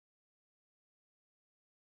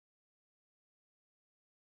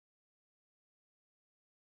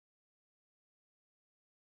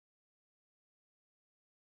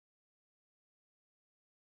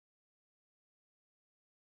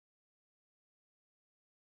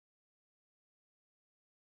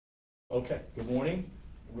Okay, good morning.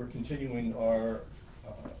 We're continuing our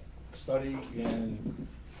study in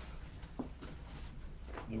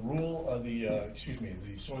the rule of the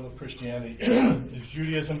soil of Christianity is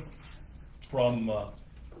Judaism from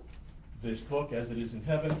this book, As It Is in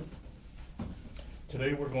Heaven.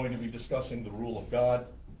 Today we're going to be discussing the rule of God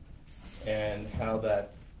and how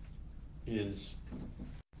that is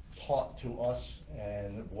taught to us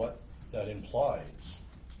and what that implies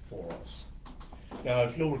for us. Now,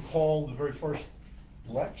 if you'll recall the very first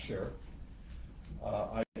lecture,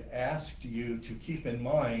 I asked you to keep in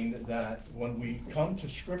mind that when we come to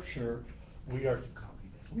Scripture, we are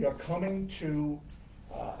coming to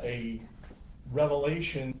a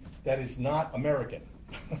revelation that is not American.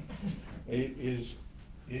 It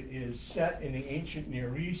is set in the ancient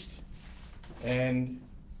Near East, and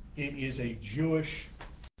it is a Jewish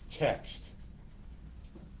text.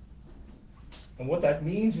 And what that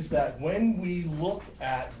means is that when we look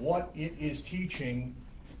at what it is teaching,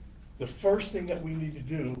 the first thing that we need to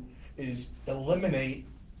do is eliminate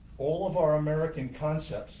all of our American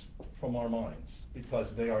concepts from our minds,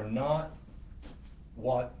 because they are not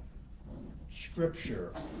what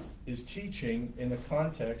Scripture is teaching in the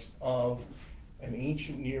context of an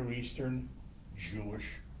ancient Near Eastern Jewish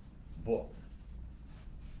book,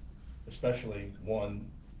 especially one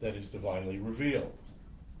that is divinely revealed.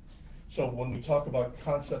 So when we talk about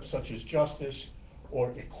concepts such as justice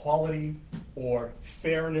or equality or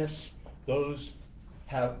fairness, those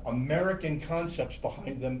have American concepts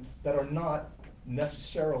behind them that are not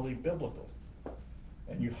necessarily biblical.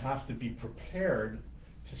 And you have to be prepared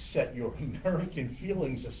to set your American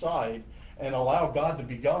feelings aside and allow God to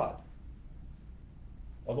be God.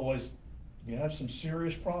 Otherwise, you have some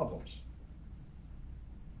serious problems.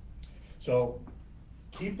 So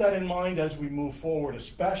keep that in mind as we move forward,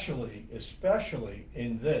 especially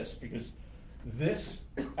in this, because this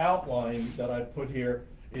outline that I put here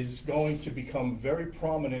is going to become very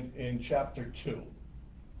prominent in chapter 2,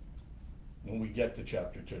 when we get to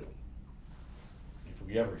chapter 2, if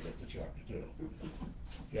we ever get to chapter 2.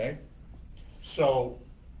 Okay? So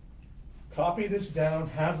copy this down,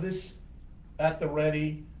 have this at the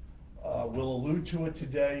ready. We'll allude to it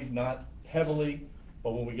today, not heavily,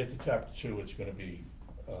 but when we get to chapter 2, it's going to be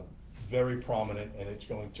very prominent, and it's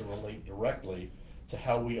going to relate directly to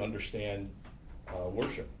how we understand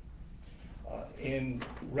worship. In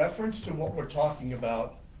reference to what we're talking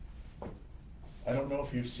about, I don't know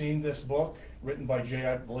if you've seen this book written by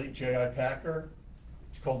the late J.I. Packer.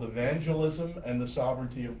 It's called Evangelism and the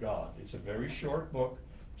Sovereignty of God. It's a very short book.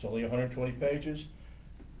 It's only 120 pages.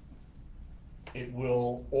 It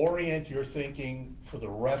will orient your thinking for the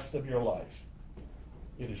rest of your life.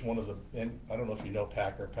 It is one of the, and I don't know if you know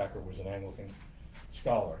Packer. Packer was an Anglican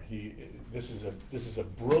scholar. This is a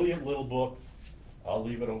brilliant little book. I'll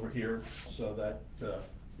leave it over here so that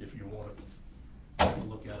if you want to take a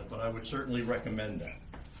look at it, but I would certainly recommend that.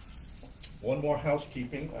 One more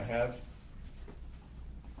housekeeping I have.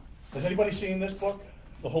 Has anybody seen this book,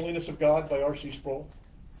 The Holiness of God by R.C. Sproul?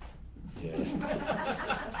 Yeah.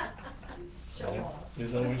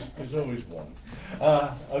 There's always one.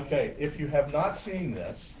 Okay, if you have not seen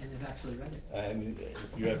this, and have actually read it, and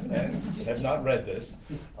if you have not read this,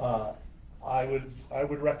 I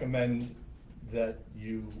would recommend that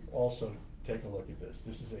you also take a look at this.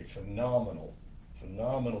 This is a phenomenal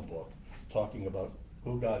book talking about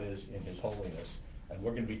who God is in His holiness, and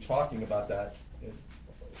we're going to be talking about that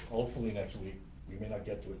hopefully next week. We may not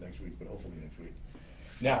get to it next week, but hopefully next week.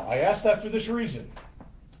 Now, I asked that for this reason.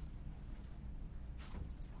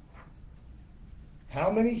 How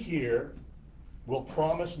many here will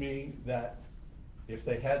promise me that if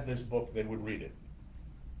they had this book, they would read it?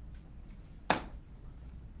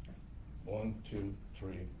 1, 2,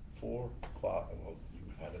 3, 4, 5. Well,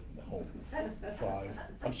 you had it in the home. 5.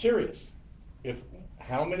 I'm serious.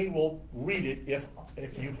 How many will read it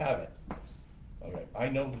if you have it? Okay. I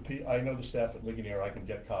know the staff at Ligonier. I can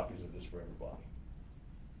get copies of this for everybody.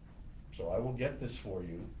 So I will get this for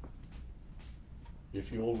you. If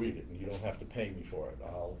you will read it, and you don't have to pay me for it,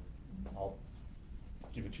 I'll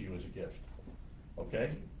give it to you as a gift.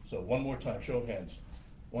 Okay? So one more time, show of hands.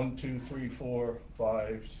 1, 2, 3, 4,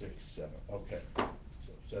 5, 6, 7. Okay.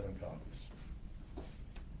 So 7 copies.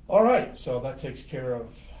 All right, so that takes care of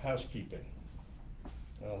housekeeping.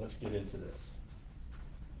 Now let's get into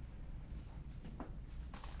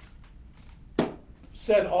this.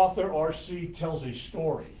 Said author R.C. tells a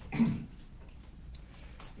story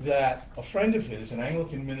that a friend of his, an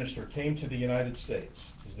Anglican minister, came to the United States.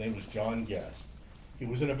 His name was John Guest. He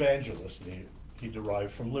was an evangelist, and he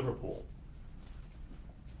derived from Liverpool.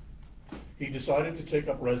 He decided to take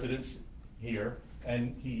up residence here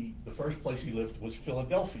and the first place he lived was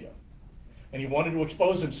Philadelphia. And he wanted to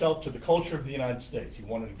expose himself to the culture of the United States. He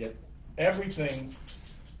wanted to get everything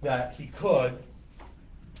that he could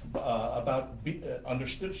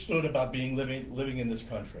understood about living in this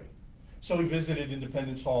country. So he visited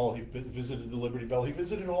Independence Hall, he visited the Liberty Bell, he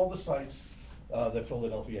visited all the sites that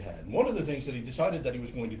Philadelphia had. And one of the things that he decided that he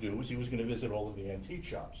was going to do was he was going to visit all of the antique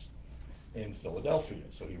shops in Philadelphia.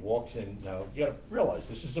 So he walks in. Now, you got to realize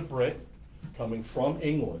this is a Brit coming from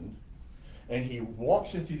England, and he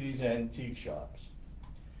walks into these antique shops,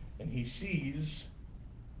 and he sees,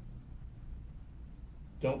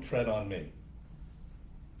 "Don't tread on me.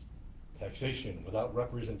 Taxation without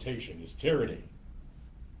representation is tyranny."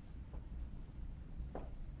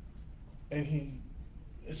 And he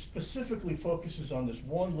specifically focuses on this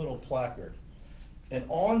one little placard. And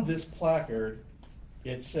on this placard,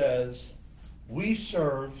 it says, "We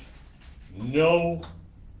serve no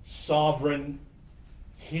sovereign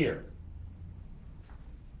here."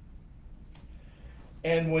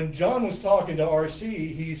 And when John was talking to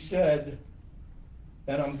R.C., he said,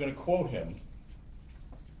 and I'm going to quote him,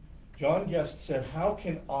 John Guest said, "How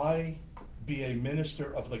can I be a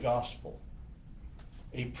minister of the gospel,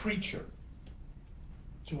 a preacher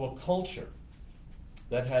to a culture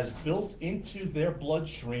that has built into their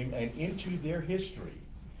bloodstream and into their history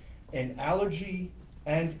an allergy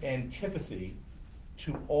and antipathy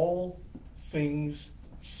to all things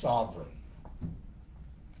sovereign?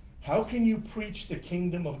 How can you preach the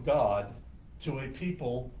kingdom of God to a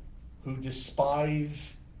people who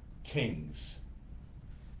despise kings?"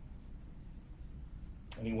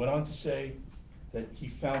 And he went on to say that he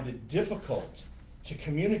found it difficult to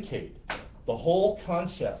communicate the whole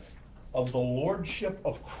concept of the lordship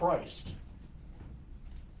of Christ,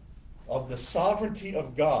 of the sovereignty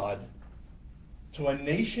of God, to a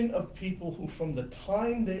nation of people who from the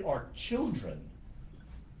time they are children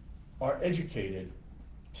are educated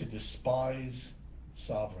to despise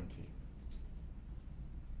sovereignty.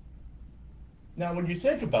 Now, when you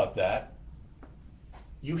think about that,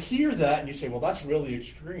 you hear that and you say, well, that's really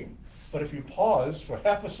extreme. But if you pause for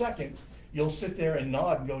half a second, you'll sit there and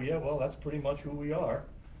nod and go, yeah, well, that's pretty much who we are.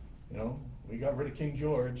 You know, we got rid of King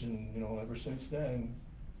George, and, you know, ever since then,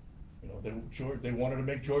 you know, they wanted to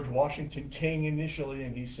make George Washington king initially,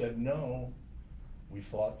 and he said, no, we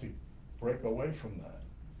fought to break away from that.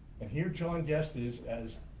 And here John Guest is,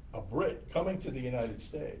 as a Brit, coming to the United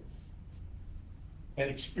States and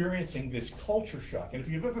experiencing this culture shock. And if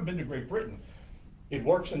you've ever been to Great Britain, it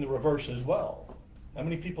works in the reverse as well. How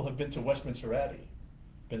many people have been to Westminster Abbey?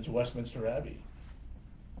 Been to Westminster Abbey?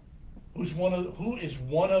 Who is one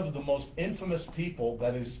of the most infamous people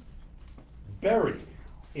that is buried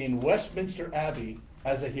in Westminster Abbey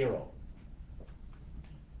as a hero?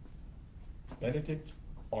 Benedict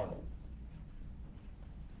Arnold.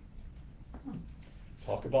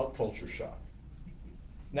 Talk about culture shock.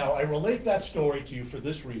 Now, I relate that story to you for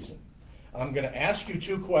this reason. I'm going to ask you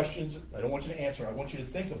two questions. I don't want you to answer. I want you to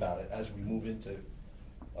think about it as we move into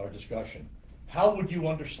our discussion. How would you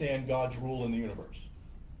understand God's rule in the universe?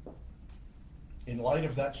 In light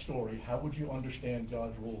of that story, how would you understand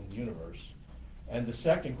God's rule in the universe? And the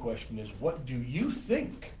second question is, what do you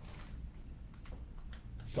think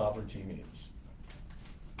sovereignty means?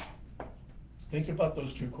 Think about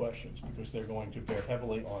those two questions, because they're going to bear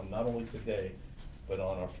heavily on not only today, but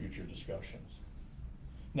on our future discussions.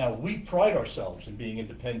 Now, we pride ourselves in being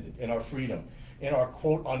independent, in our freedom, in our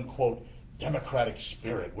quote-unquote democratic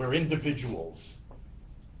spirit. We're individuals.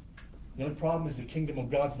 The only problem is the kingdom of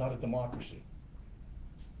God's not a democracy.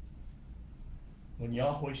 When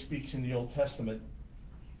Yahweh speaks in the Old Testament,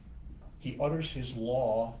 he utters his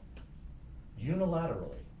law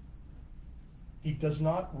unilaterally. He does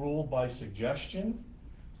not rule by suggestion,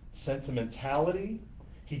 sentimentality.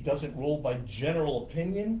 He doesn't rule by general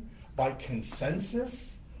opinion, by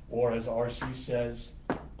consensus, or as R.C. says,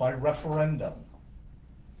 by referendum.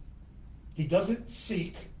 He doesn't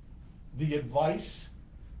seek the advice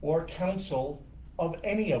or counsel of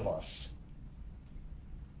any of us.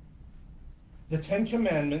 The Ten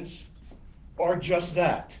Commandments are just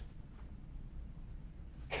that.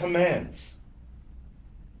 Commands.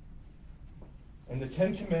 And the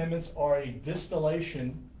Ten Commandments are a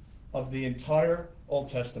distillation of the entire Old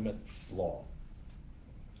Testament law.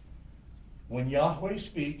 When Yahweh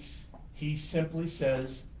speaks, he simply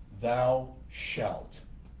says, thou shalt,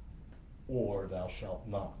 or thou shalt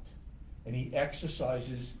not. And he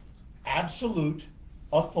exercises absolute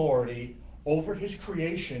authority over his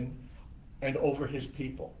creation and over his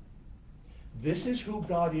people. This is who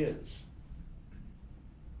God is.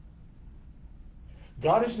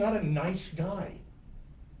 God is not a nice guy.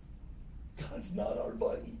 God's not our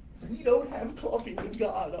buddy. We don't have coffee with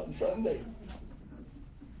God on Sunday.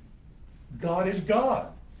 God is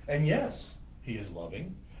God. And yes, he is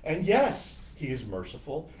loving. And yes, he is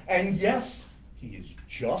merciful. And yes, he is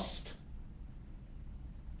just.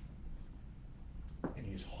 And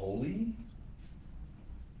he is holy.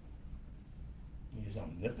 He is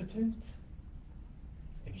omnipotent.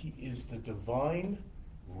 And he is the divine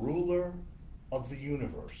ruler of the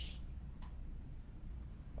universe.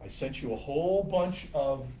 I sent you a whole bunch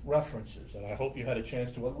of references, and I hope you had a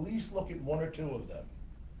chance to at least look at one or two of them,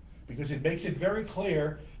 because it makes it very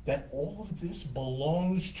clear that all of this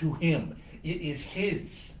belongs to him. It is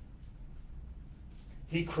his.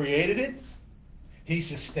 He created it, he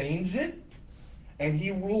sustains it, and he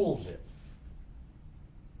rules it.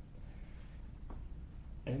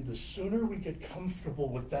 And the sooner we get comfortable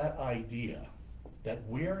with that idea, that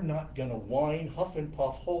we're not going to whine, huff and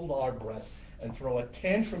puff, hold our breath, and throw a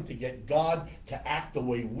tantrum to get God to act the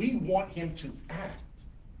way we want him to act,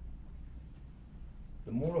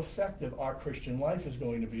 the more effective our Christian life is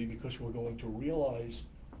going to be, because we're going to realize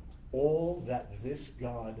all that this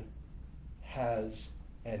God has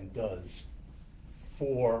and does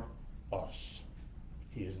for us.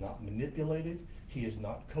 He is not manipulated. He is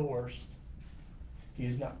not coerced. He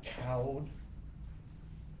is not cowed.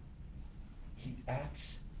 He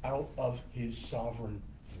acts out of his sovereign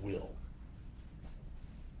will.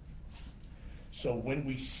 So when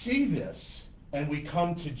we see this, and we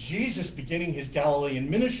come to Jesus beginning his Galilean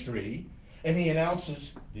ministry, and he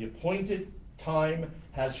announces, the appointed time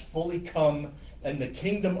has fully come, and the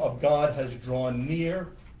kingdom of God has drawn near.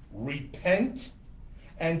 Repent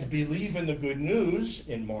and believe in the good news,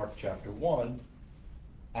 in Mark chapter 1.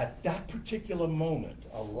 At that particular moment,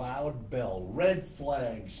 a loud bell, red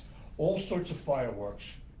flags, all sorts of fireworks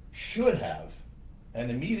should have, and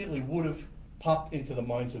immediately would have, popped into the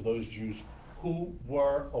minds of those Jews who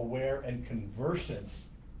were aware and conversant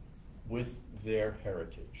with their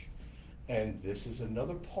heritage. And this is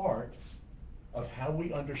another part of how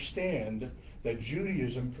we understand that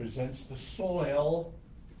Judaism presents the soil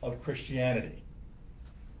of Christianity.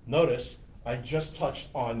 Notice, I just touched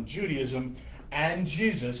on Judaism and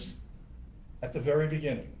Jesus at the very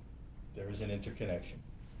beginning. There is an interconnection.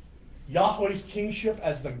 Yahweh's kingship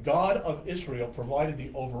as the God of Israel provided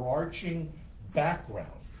the overarching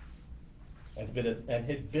background and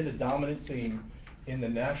had been a dominant theme in the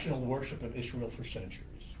national worship of Israel for centuries.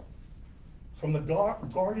 From the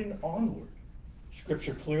garden onward,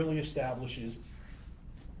 Scripture clearly establishes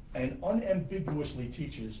and unambiguously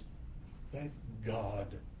teaches that God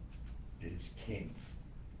is king.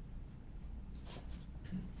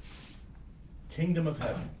 Kingdom of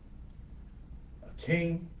heaven. A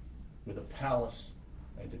king with a palace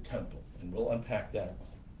and a temple. And we'll unpack that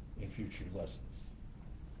in future lessons.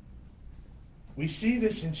 We see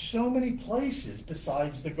this in so many places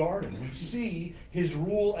besides the garden. We see his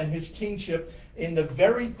rule and his kingship in the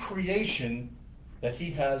very creation that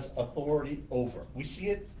he has authority over. We see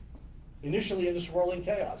it initially in this swirling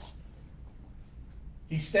chaos.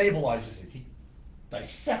 He stabilizes it. He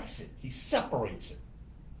dissects it. He separates it.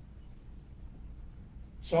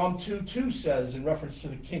 Psalm 2:2 says, in reference to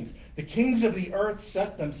the kings of the earth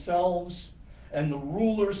set themselves, and the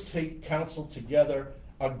rulers take counsel together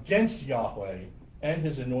against Yahweh and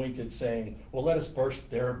his anointed, saying, well, let us burst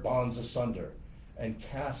their bonds asunder and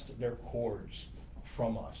cast their cords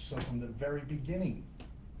from us. So from the very beginning,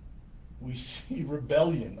 we see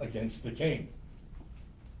rebellion against the king.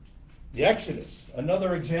 The Exodus,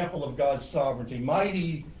 another example of God's sovereignty.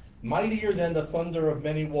 Mightier than the thunder of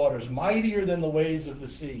many waters, mightier than the waves of the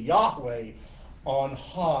sea. Yahweh on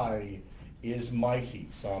high is mighty.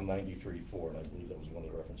 Psalm 93:4, and I believe that was one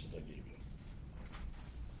of the references I gave you.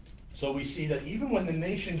 So we see that even when the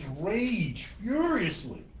nations rage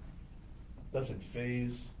furiously, it doesn't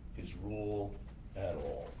faze his rule at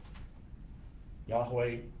all.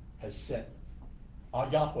 Yahweh has set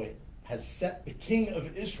the king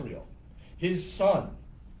of Israel, his son,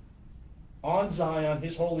 on Zion,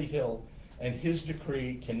 his holy hill, and his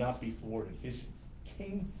decree cannot be thwarted. His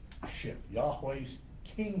kingship, Yahweh's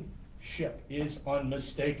kingship, is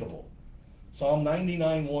unmistakable. Psalm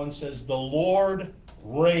 99:1 says, the Lord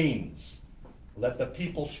reigns. Let the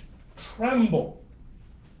people tremble.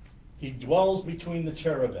 He dwells between the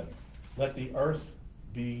cherubim. Let the earth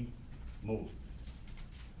be moved.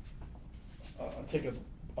 I'll take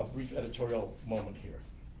a brief editorial moment here.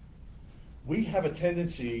 We have a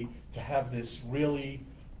tendency to have this really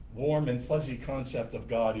warm and fuzzy concept of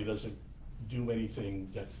God who doesn't do anything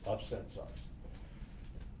that upsets us.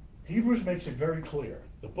 Hebrews makes it very clear.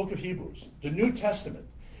 The book of Hebrews, the New Testament,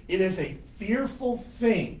 it is a fearful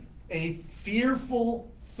thing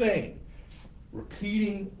fearful thing.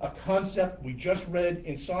 Repeating a concept we just read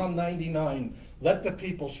in Psalm 99, let the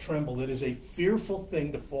peoples tremble. It is a fearful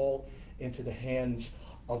thing to fall into the hands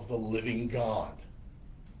of the living God.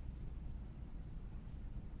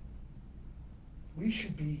 We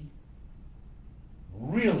should be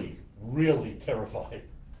really, really terrified.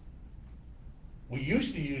 We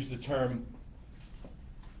used to use the term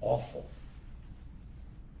awful,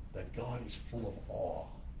 that God is full of awe,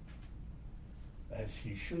 as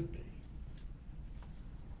he should be.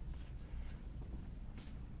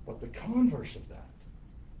 But the converse of that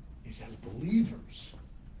is, as believers,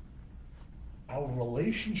 our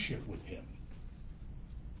relationship with him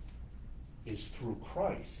is through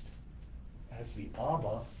Christ as the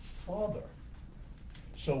Abba Father.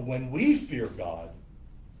 So when we fear God,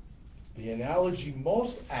 the analogy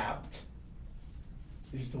most apt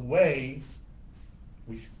is the way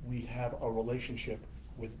we have a relationship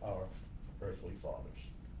with our earthly fathers.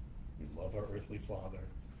 We love our earthly father.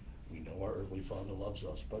 We know our earthly father loves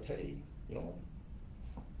us. But hey,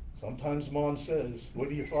 sometimes mom says, wait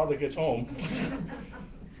till your father gets home.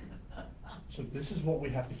 So this is what we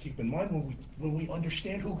have to keep in mind when we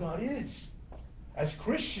understand who God is. As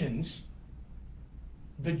Christians,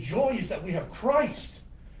 the joy is that we have Christ.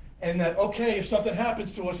 And that, okay, if something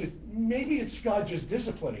happens to us, maybe it's God just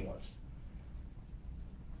disciplining us.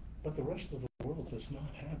 But the rest of the world does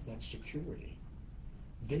not have that security.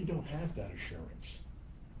 They don't have that assurance.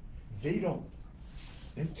 They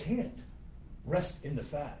can't rest in the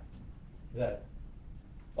fact that,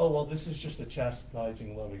 oh, well, this is just a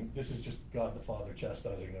chastising, loving, this is just God the Father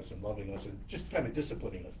chastising us and loving us and just kind of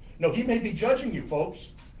disciplining us. No, he may be judging you, folks.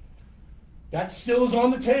 That still is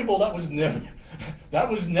on the table. That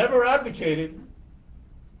was never abdicated.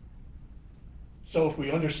 So if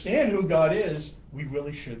we understand who God is, we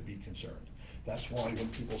really should be concerned. That's why when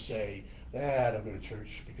people say, I don't go to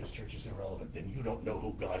church because church is irrelevant, then you don't know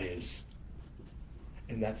who God is.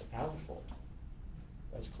 And that's our fault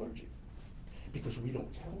as clergy, because we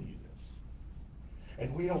don't tell you this.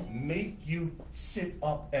 And we don't make you sit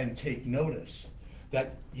up and take notice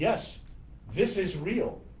that, yes, this is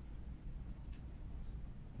real.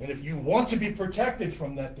 And if you want to be protected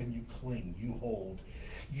from that, then you cling, you hold.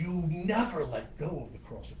 You never let go of the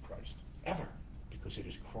cross of Christ, ever, because it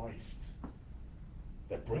is Christ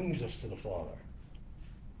that brings us to the Father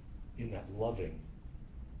in that loving,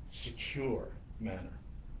 secure manner.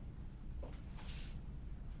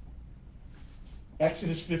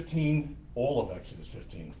 Exodus 15, all of Exodus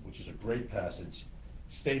 15, which is a great passage,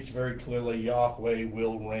 states very clearly Yahweh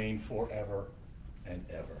will reign forever and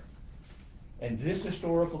ever. And this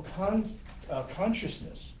historical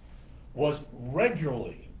consciousness was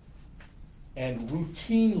regularly and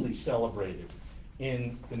routinely celebrated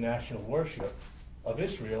in the national worship of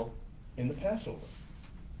Israel in the Passover.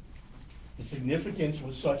 The significance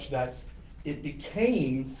was such that it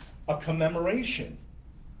became a commemoration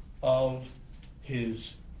of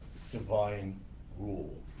his divine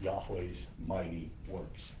rule, Yahweh's mighty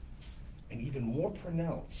works. And even more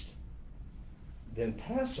pronounced than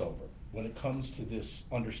Passover, when it comes to this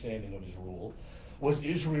understanding of his rule, was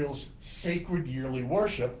Israel's sacred yearly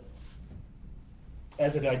worship,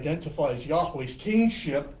 as it identifies Yahweh's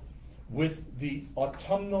kingship with the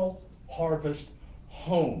autumnal harvest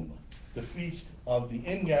home, the feast of the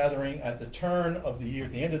ingathering at the turn of the year,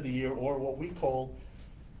 the end of the year, or what we call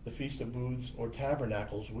the Feast of Booths or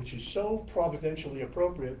Tabernacles, which is so providentially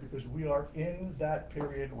appropriate because we are in that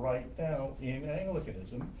period right now in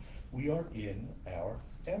Anglicanism. We are in our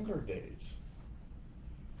Ember Days,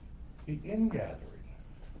 the ingathering,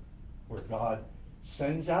 where God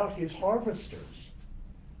sends out his harvesters.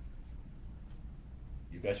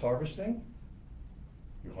 You guys harvesting?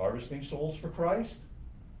 You harvesting souls for Christ?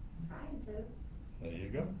 Trying to. There you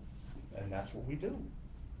go. And that's what we do.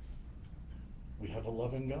 We have a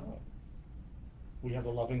loving God. We have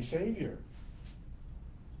a loving Savior.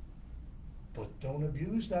 But don't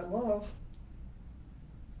abuse that love.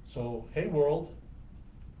 So, hey world,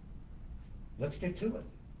 let's get to it.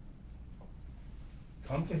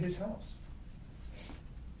 Come to his house.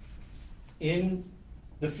 In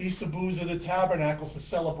the Feast of Booths or the Tabernacles, the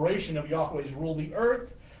celebration of Yahweh's rule, the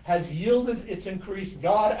earth has yielded its increase.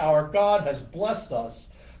 God, our God, has blessed us.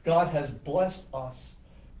 God has blessed us.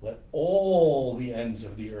 Let all the ends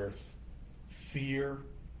of the earth fear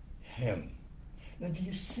him. Now, do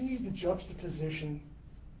you see the juxtaposition?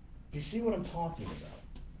 Do you see what I'm talking about?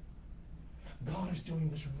 God is doing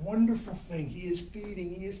this wonderful thing. He is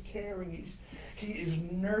feeding, he is caring, he is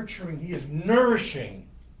nurturing, he is nourishing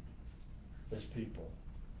his people.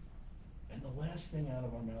 And the last thing out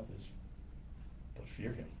of our mouth is, but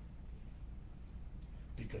fear him.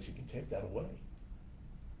 because he can take that away.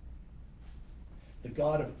 The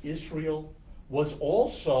God of Israel was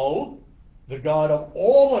also the God of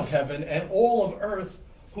all of heaven and all of earth,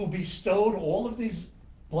 who bestowed all of these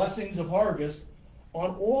blessings of harvest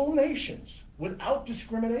on all nations without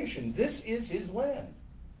discrimination. This is his land.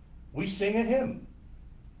 We sing a hymn.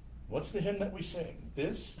 What's the hymn that we sing?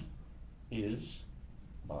 This is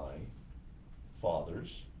my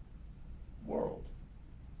Father's world.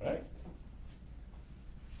 Right?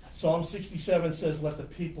 Psalm 67 says, let the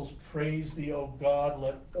peoples praise thee, O God.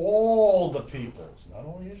 Let all the peoples, not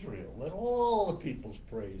only Israel, let all the peoples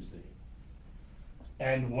praise thee.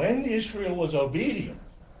 And when Israel was obedient,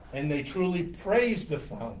 and they truly praised the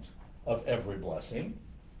fount of every blessing,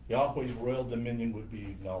 Yahweh's royal dominion would be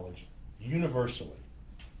acknowledged universally.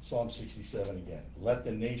 Psalm 67 again. Let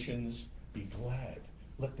the nations be glad.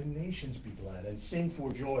 Let the nations be glad and sing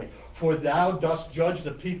for joy. For thou dost judge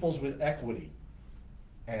the peoples with equity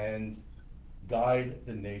and guide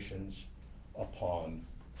the nations upon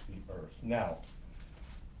the earth. Now,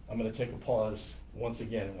 I'm going to take a pause once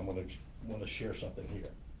again, and I'm going to want to share something here.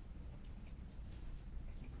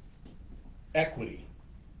 Equity.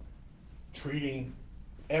 Treating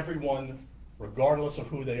everyone, regardless of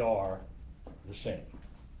who they are, the same.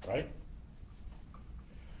 Right?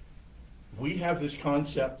 We have this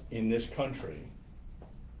concept in this country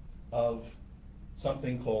of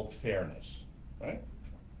something called fairness. Right?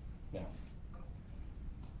 Now,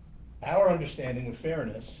 our understanding of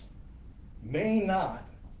fairness may not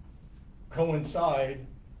coincide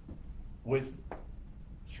with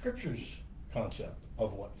Scripture's concept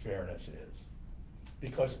of what fairness is.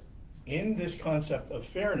 Because in this concept of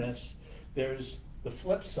fairness, there's the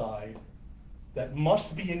flip side that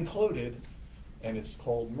must be included, and it's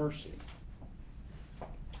called mercy.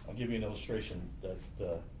 I'll give you an illustration that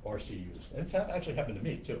RC used. And it's actually happened to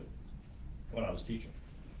me, too, when I was teaching.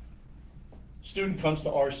 Student comes to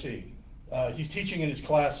RC. He's teaching in his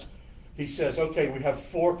class. He says, "Okay, we have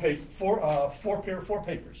four papers.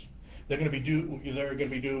 They're going to be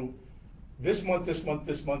due this month, this month,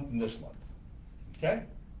 this month, and this month." Okay?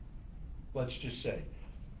 Let's just say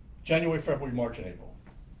January, February, March, and April.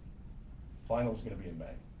 Final is going to be in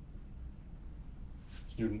May.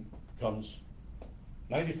 Student comes.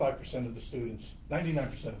 95% of the students,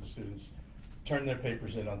 99% of the students turn their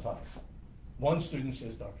papers in on time. One student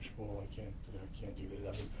says, "Dr. Sproul, I can't do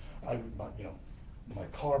this. My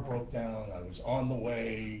car broke down. I was on the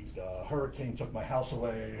way. The hurricane took my house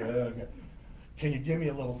away. Can you give me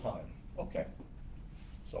a little time?" Okay.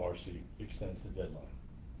 So RC extends the deadline.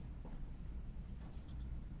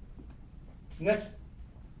 Next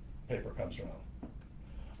paper comes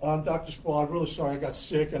around. "Dr. Sproul, I'm really sorry. I got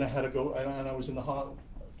sick and I had to go, and I was in the hospital.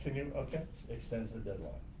 Can you?" Okay. Extends the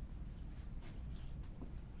deadline.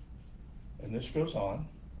 And this goes on,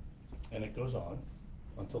 and it goes on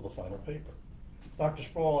until the final paper. "Dr.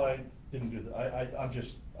 Sproul, I didn't do that.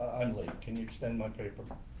 I'm late. Can you extend my paper?"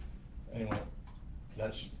 Anyway,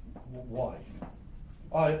 that's why.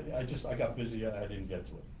 I got busy. I didn't get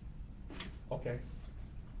to it. Okay.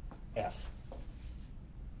 F.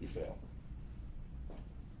 You fail.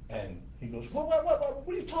 And he goes, what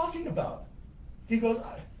are you talking about? He goes,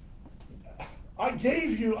 I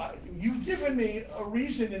gave you, you've given me a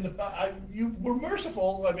reason you were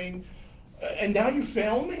merciful, and now you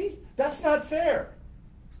fail me? That's not fair.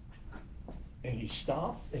 And he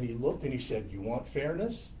stopped and he looked and he said, "You want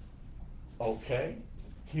fairness? Okay,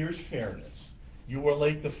 here's fairness. You were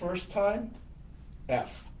late the first time?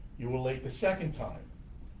 F. You were late the second time?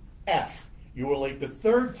 F. You were late the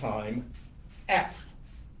third time? F.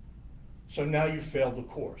 So now you failed the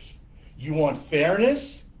course. You want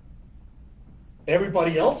fairness?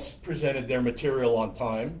 Everybody else presented their material on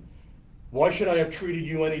time. Why should I have treated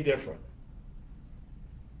you any different?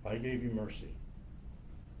 I gave you mercy,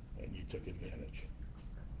 and you took advantage."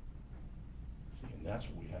 See, and that's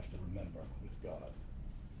what we have to remember with God.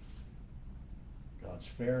 God's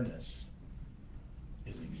fairness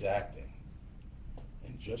is exacting.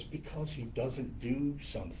 And just because he doesn't do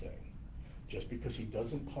something, just because he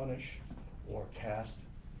doesn't punish or cast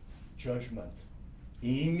judgment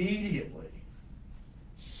immediately,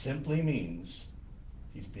 simply means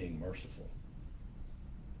he's being merciful.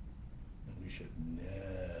 And we should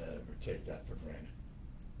never take that for granted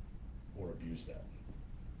or abuse that.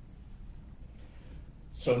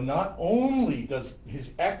 So not only does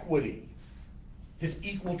his equity, his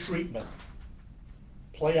equal treatment,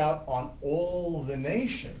 play out on all the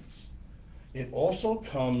nations, it also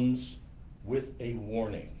comes with a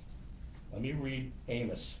warning. Let me read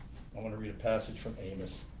Amos. I want to read a passage from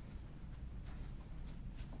Amos.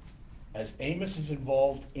 as Amos is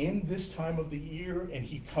involved in this time of the year and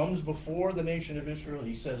he comes before the nation of Israel,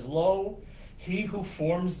 he says, "Lo, he who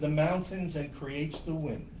forms the mountains and creates the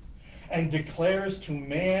wind, and declares to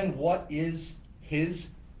man what is his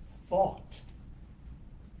thought,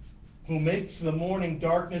 who makes the morning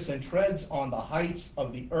darkness and treads on the heights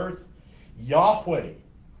of the earth. Yahweh,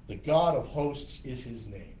 the God of hosts, is his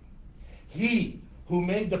name. He who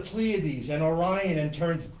made the Pleiades and Orion and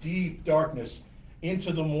turns deep darkness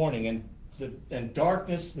into the morning and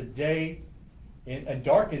darkness the day and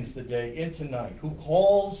darkens the day into night, who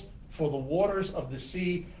calls for the waters of the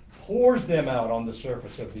sea, pours them out on the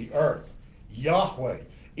surface of the earth. Yahweh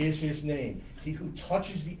is his name. He who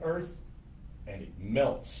touches the earth and it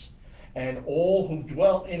melts, and all who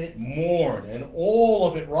dwell in it mourn, and all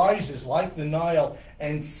of it rises like the Nile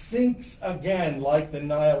and sinks again like the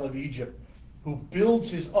Nile of Egypt, who builds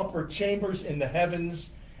his upper chambers in the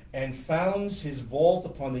heavens and founds his vault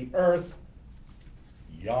upon the earth.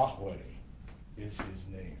 Yahweh is his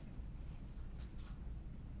name."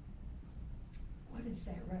 What is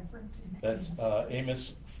that reference in That's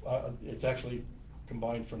Amos? Amos. It's actually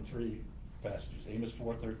combined from three passages. Amos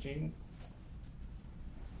 4:13,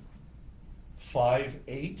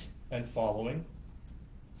 5:8 and following,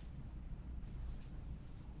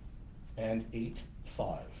 and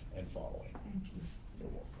 8:5 and following. Thank you. You're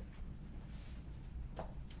welcome.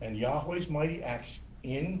 And Yahweh's mighty acts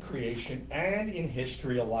in creation and in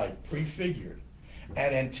history alike prefigured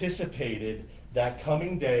and anticipated that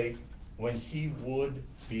coming day when he would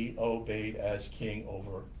be obeyed as king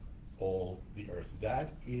over all the earth.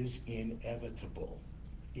 That is inevitable.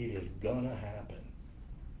 It is gonna happen.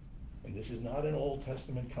 And this is not an Old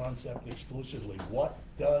Testament concept exclusively. What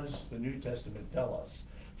does the New Testament tell us?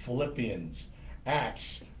 Philippians,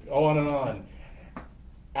 Acts, on and on.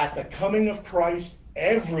 At the coming of Christ,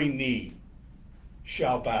 every knee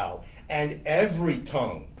shall bow, and every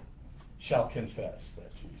tongue shall confess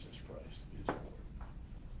that Jesus Christ is Lord.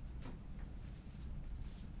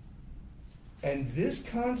 And this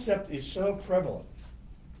concept is so prevalent.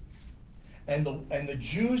 And the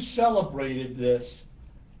Jews celebrated this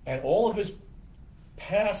and all of his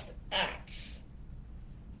past acts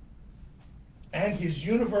and his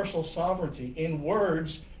universal sovereignty in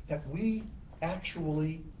words that we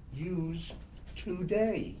actually use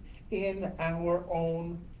today in our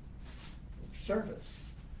own service.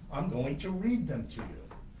 I'm going to read them to you.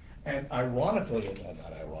 And ironically,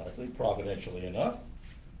 not ironically, providentially enough,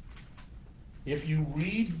 if you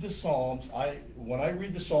read the Psalms, when I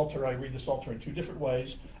read the Psalter in two different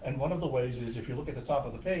ways. And one of the ways is, if you look at the top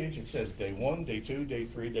of the page, it says day 1, day 2, day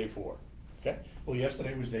 3, day 4. Okay? Well,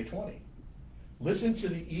 yesterday was day 20. Listen to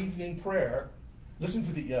the evening prayer. Listen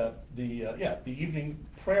to the evening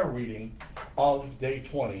prayer reading of day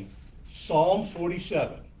 20, Psalm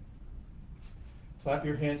 47. Clap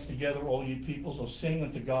your hands together, all ye peoples, O sing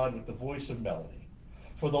unto God with the voice of melody.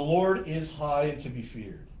 For the Lord is high and to be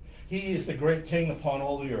feared. He is the great King upon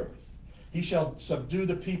all the earth. He shall subdue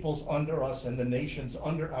the peoples under us and the nations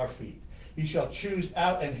under our feet. He shall choose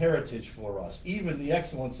out an heritage for us, even the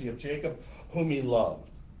excellency of Jacob, whom he loved.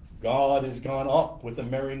 God is gone up with a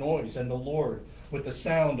merry noise, and the Lord with the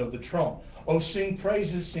sound of the trump. O sing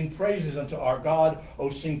praises unto our God. O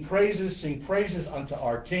sing praises unto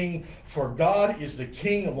our King. For God is the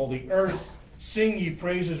King of all the earth. Sing ye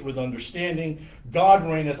praises with understanding. God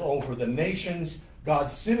reigneth over the nations.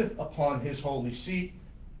 God sitteth upon his holy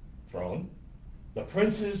throne. The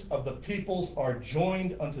princes of the peoples are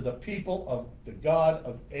joined unto the people of the God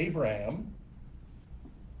of Abraham.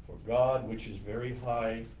 For God, which is very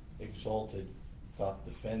high, exalted, doth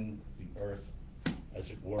defend the earth, as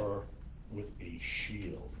it were, with a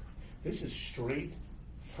shield. This is straight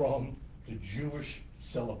from the Jewish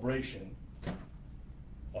celebration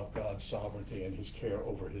of God's sovereignty and his care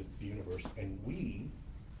over the universe. And we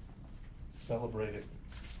celebrate it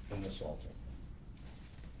in the Psalter.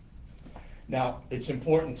 Now, it's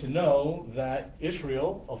important to know that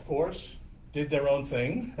Israel, of course, did their own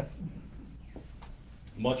thing,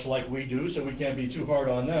 much like we do, so we can't be too hard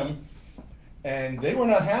on them. And they were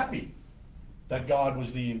not happy that God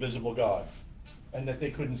was the invisible God and that they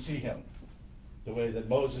couldn't see him the way that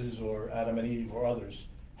Moses or Adam and Eve or others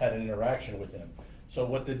had an interaction with him. So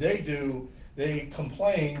what did they do? They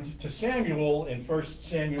complained to Samuel in 1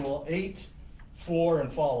 Samuel 8:4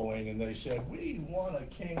 and following, and they said, we want a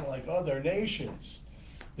king like other nations.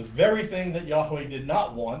 The very thing that Yahweh did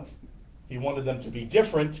not want. He wanted them to be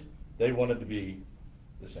different. They wanted to be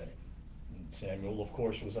the same. And Samuel, of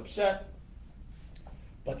course, was upset.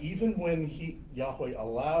 But even when Yahweh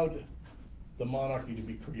allowed the monarchy to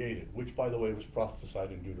be created, which, by the way, was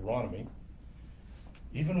prophesied in Deuteronomy,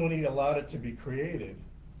 even when he allowed it to be created,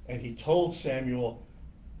 and he told Samuel,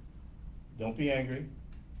 don't be angry,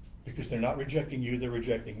 because they're not rejecting you, they're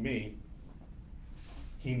rejecting me.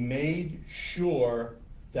 He made sure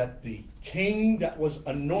that the king that was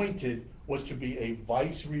anointed was to be a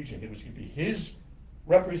vice regent. It was going to be his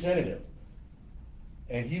representative.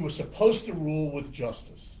 And he was supposed to rule with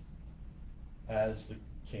justice, as the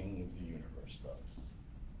king of the universe does.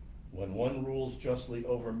 When one rules justly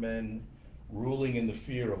over men, ruling in the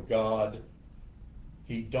fear of God,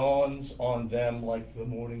 he dawns on them like the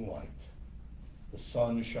morning light, the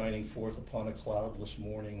sun shining forth upon a cloudless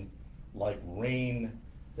morning, like rain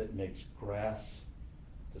that makes grass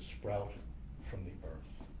to sprout from the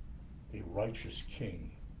earth. A righteous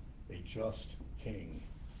king, a just king,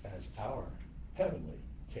 as our heavenly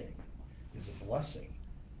king, is a blessing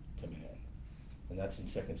to man. And that's in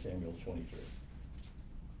 2 Samuel 23.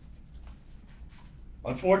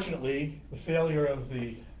 Unfortunately, the failure of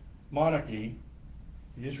the monarchy,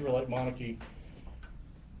 the Israelite monarchy,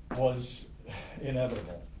 was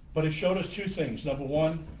inevitable. But it showed us two things. Number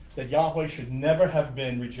one, that Yahweh should never have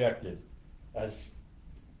been rejected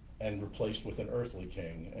and replaced with an earthly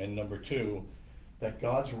king. And number two, that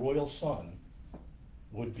God's royal son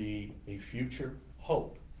would be a future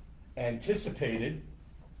hope, anticipated,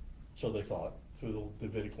 so they thought, through the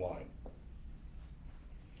Davidic line.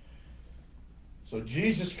 So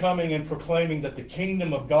Jesus coming and proclaiming that the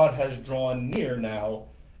kingdom of God has drawn near now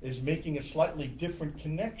is making a slightly different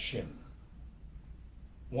connection.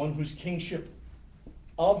 One whose kingship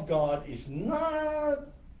of God is not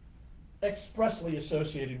expressly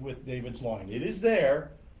associated with David's line. It is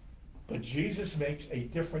there, but Jesus makes a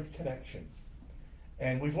different connection.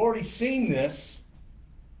 And we've already seen this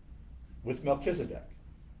with Melchizedek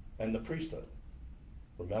and the priesthood.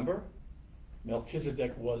 Remember?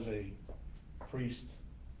 Melchizedek was a priest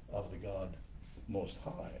of the God Most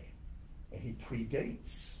High, and he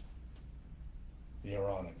predates the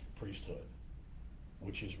Aaronic priesthood,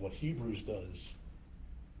 which is what Hebrews does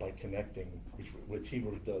by connecting, what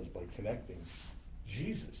Hebrews does by connecting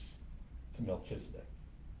Jesus to Melchizedek,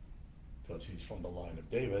 because he's from the line of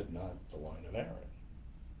David, not the line of Aaron.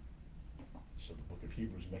 So the book of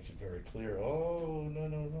Hebrews makes it very clear, oh,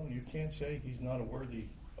 no, you can't say he's not a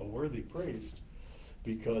worthy priest,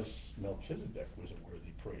 because Melchizedek was a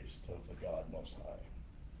worthy priest of the God Most High.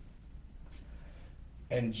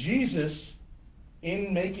 And Jesus,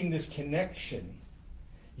 in making this connection,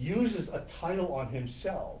 uses a title on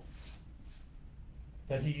himself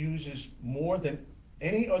that he uses more than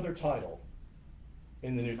any other title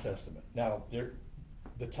in the New Testament. Now,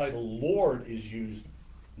 the title Lord is used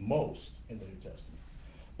most in the New Testament.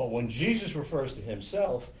 But when Jesus refers to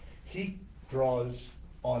himself, he draws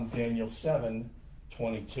on Daniel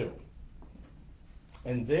 7:22.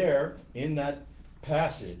 And there, in that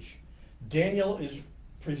passage, Daniel is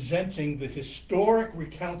presenting the historic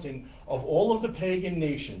recounting of all of the pagan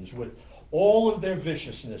nations with all of their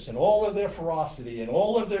viciousness and all of their ferocity and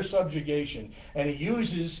all of their subjugation. And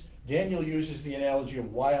Daniel uses the analogy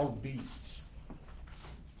of wild beasts,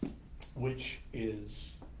 which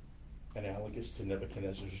is analogous to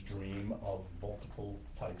Nebuchadnezzar's dream of multiple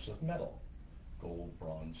types of metal, gold,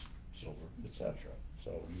 bronze, silver, etc.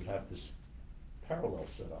 So you have this parallel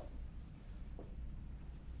set up.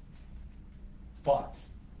 But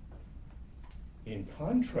in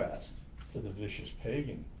contrast to the vicious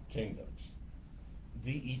pagan kingdoms,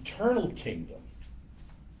 the eternal kingdom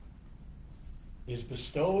is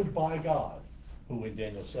bestowed by God, who in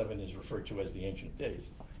Daniel 7 is referred to as the Ancient of Days,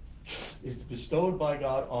 is bestowed by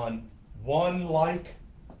God on one like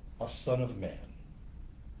a Son of Man,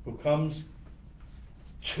 who comes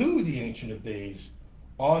to the Ancient of Days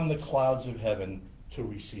on the clouds of heaven to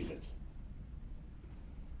receive it.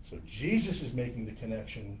 So Jesus is making the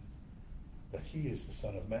connection that he is the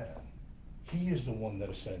Son of Man. He is the one that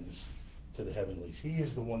ascends to the heavenlies. He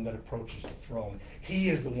is the one that approaches the throne. He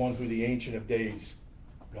is the one who the Ancient of Days,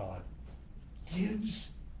 God, gives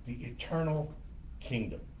the eternal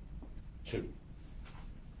kingdom to.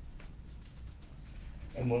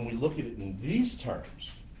 And when we look at it in these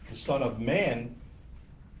terms, the Son of Man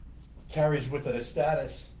carries with it a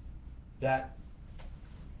status that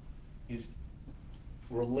is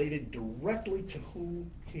related directly to who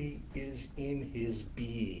he is in his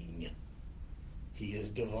being. He is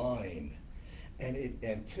divine, and it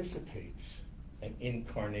anticipates an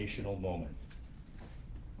incarnational moment.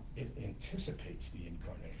 It anticipates the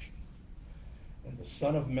incarnation. And the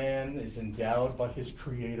Son of Man is endowed by his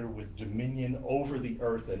Creator with dominion over the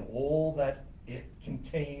earth and all that it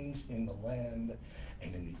contains in the land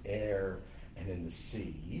and in the air and in the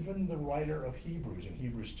sea. Even the writer of Hebrews, in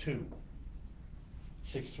Hebrews 2,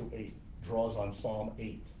 6 through 8, draws on Psalm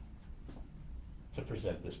 8 to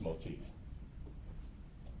present this motif.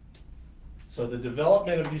 So the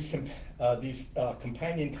development of these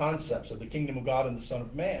companion concepts of the kingdom of God and the Son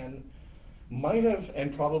of Man might have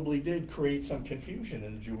and probably did create some confusion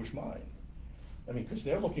in the Jewish mind. I mean, because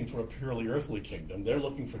they're looking for a purely earthly kingdom. They're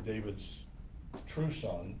looking for David's true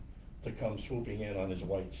son to come swooping in on his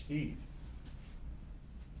white steed.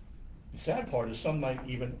 The sad part is some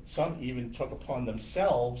even took upon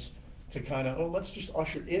themselves to kind of, let's just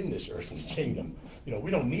usher in this earthly kingdom.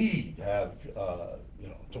 We don't need to have,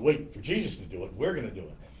 to wait for Jesus to do it. We're going to do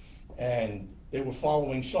it. And they were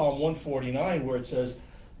following Psalm 149, where it says,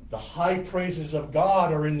 the high praises of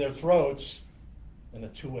God are in their throats and a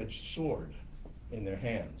two-edged sword in their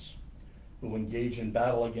hands, who engage in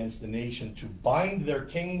battle against the nation to bind their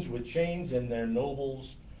kings with chains and their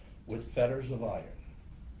nobles with fetters of iron.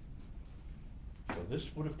 So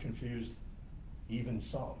this would have confused even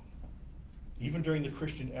some. Even during the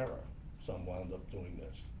Christian era, some wound up doing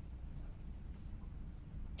this.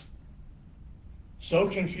 So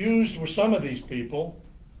confused were some of these people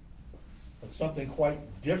that something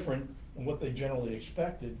quite different than what they generally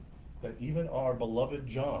expected, that even our beloved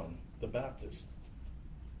John the Baptist,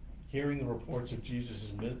 hearing the reports of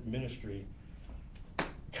Jesus' ministry,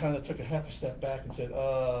 kind of took a half a step back and said,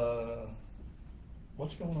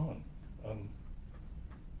 what's going on?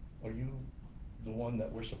 Are you the one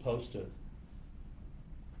that we're supposed to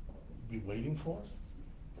be waiting for?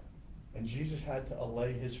 And Jesus had to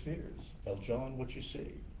allay his fears. Tell John what you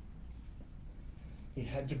see. He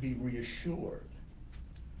had to be reassured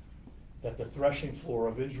that the threshing floor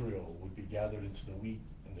of Israel would be gathered into the wheat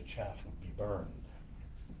and the chaff would be burned.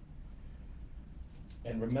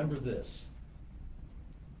 And remember this,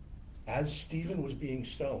 as Stephen was being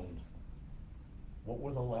stoned, what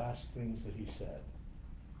were the last things that he said?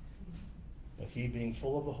 That he, being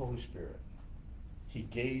full of the Holy Spirit, he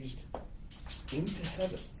gazed into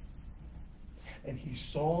heaven and he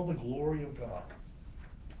saw the glory of God.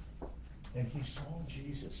 And he saw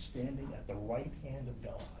Jesus standing at the right hand of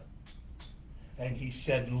God. And he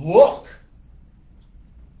said, look,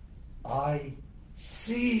 I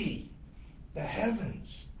see the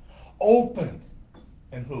heavens opened.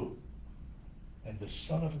 And who? And the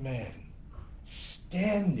Son of Man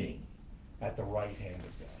standing at the right hand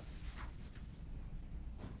of God.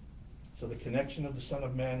 So the connection of the Son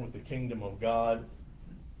of Man with the kingdom of God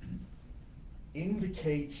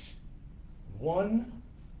indicates one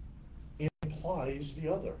implies the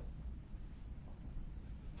other.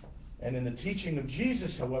 And in the teaching of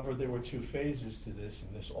Jesus, however, there were two phases to this,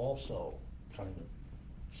 and this also kind of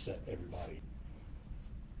set everybody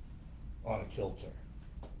on a kilter.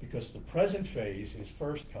 Because the present phase, his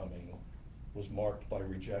first coming, was marked by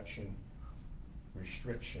rejection,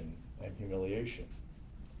 restriction, and humiliation.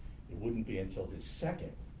 It wouldn't be until his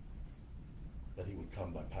second that he would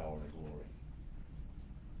come by power and glory.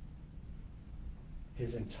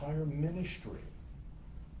 His entire ministry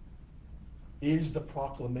is the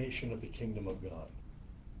proclamation of the kingdom of God.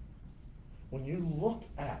 When you look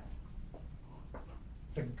at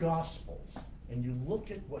the Gospels and you look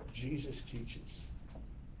at what Jesus teaches,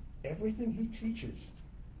 everything he teaches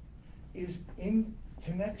is in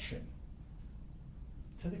connection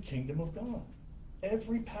to the kingdom of God.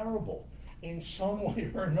 Every parable, in some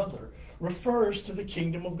way or another, refers to the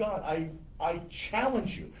kingdom of God. I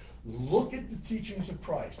challenge you, look at the teachings of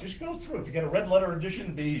Christ. Just go through. If you get a red letter edition,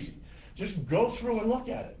 it'd be easy. Just go through and look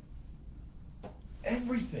at it.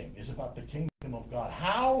 Everything is about the kingdom of God.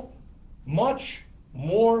 How much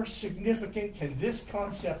more significant can this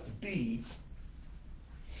concept be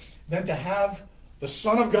than to have the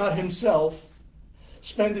Son of God himself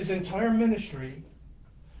spend his entire ministry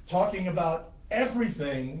talking about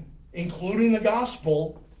everything, including the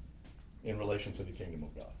gospel, in relation to the kingdom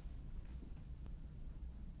of God?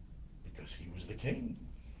 Because he was the king.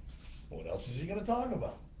 What else is he going to talk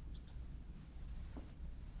about?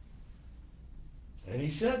 And he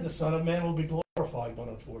said, the Son of Man will be glorified, but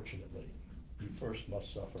unfortunately, he first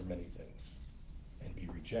must suffer many things and be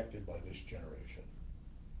rejected by this generation.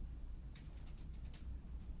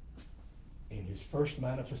 In his first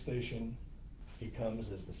manifestation, he comes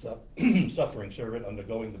as the suffering servant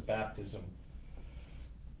undergoing the baptism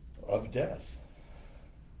of death.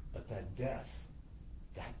 But that death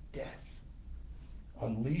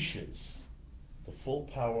unleashes the full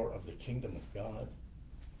power of the kingdom of God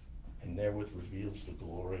and therewith reveals the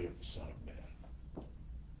glory of the Son of Man.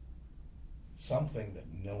 Something that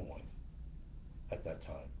no one at that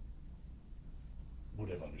time would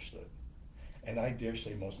have understood. And I dare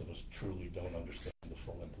say most of us truly don't understand the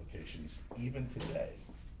full implications even today.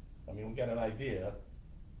 I mean, we got an idea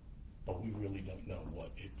but we really don't know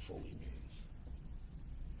what it fully means.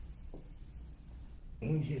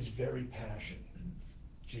 In his very passion,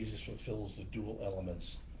 Jesus fulfills the dual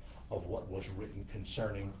elements of what was written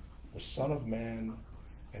concerning the Son of Man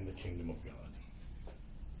and the kingdom of God.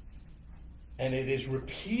 And it is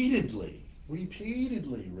repeatedly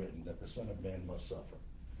written that the Son of Man must suffer.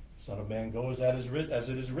 The Son of Man goes as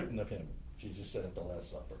it is written of him, Jesus said at the Last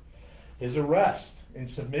Supper. His arrest in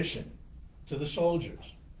submission to the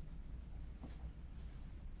soldiers,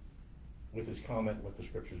 with his comment, let the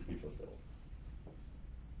scriptures be fulfilled.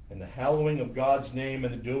 And the hallowing of God's name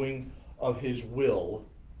and the doing of his will,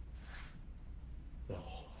 the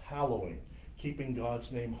hallowing, keeping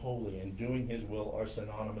God's name holy and doing his will are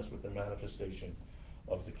synonymous with the manifestation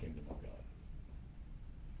of the kingdom of God.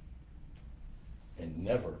 And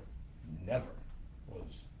never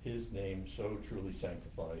was his name so truly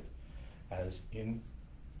sanctified as in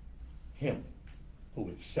him who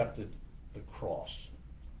accepted the cross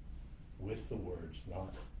with the words,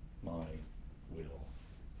 not my will,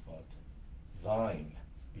 but thine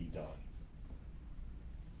be done.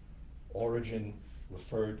 Origen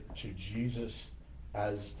referred to Jesus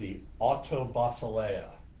as the autobasileia,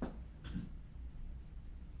 the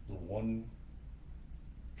one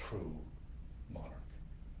true monarch,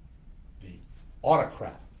 the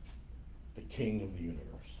autocrat, the king of the universe.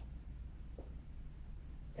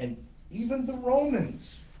 And even the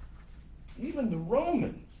Romans,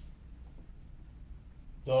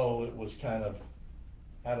 though it was kind of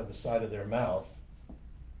out of the side of their mouth,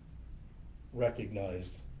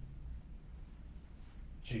 recognized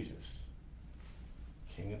Jesus,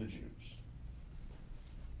 King of the Jews.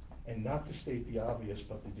 And not to state the obvious,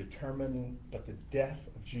 but the death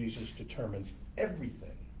of Jesus determines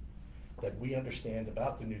everything that we understand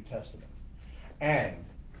about the New Testament, and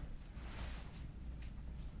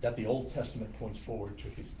that the Old Testament points forward to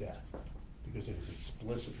his death, because it is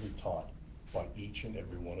explicitly taught by each and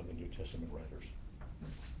every one of the New Testament writers.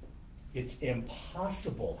 It's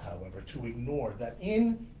impossible, however, to ignore that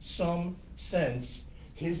in some sense,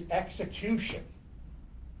 his execution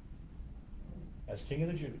as King of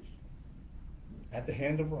the Jews at the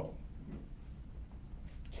hand of Rome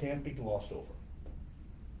can't be glossed over.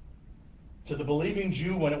 To the believing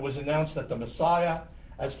Jew, when it was announced that the Messiah,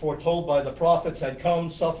 as foretold by the prophets, had come,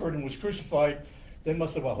 suffered, and was crucified, they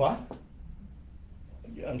must have gone, what?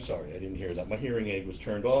 I'm sorry, I didn't hear that. My hearing aid was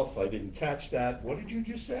turned off. I didn't catch that. What did you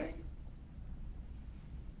just say?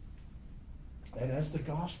 And as the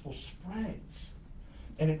gospel spreads,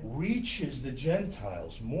 and it reaches the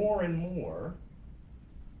Gentiles more and more,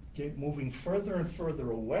 moving further and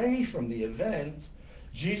further away from the event,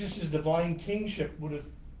 Jesus' divine kingship would have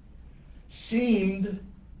seemed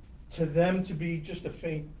to them to be just a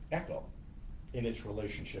faint echo in its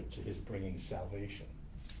relationship to his bringing salvation.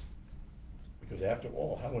 Because after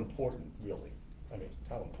all, how important really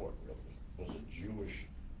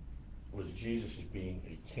was Jesus as being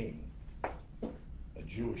a king, a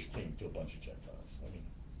Jewish king to a bunch of Gentiles? I mean,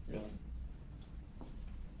 really?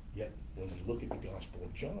 Yet, when we look at the Gospel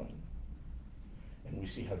of John, and we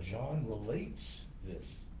see how John relates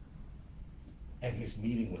this, and his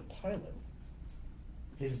meeting with Pilate,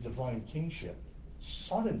 his divine kingship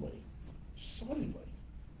suddenly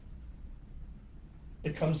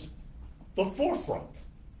becomes the forefront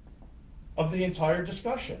of the entire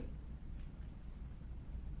discussion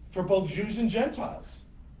for both Jews and Gentiles.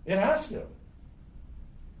 It has to.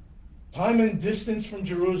 Time and distance from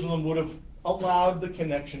Jerusalem would have allowed the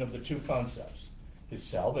connection of the two concepts, his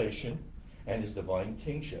salvation and his divine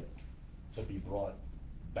kingship, to be brought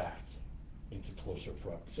back into closer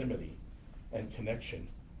proximity and connection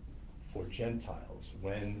for Gentiles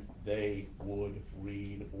when they would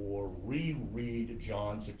read or reread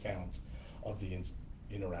John's account of the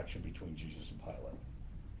interaction between Jesus and Pilate.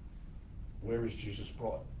 Where is Jesus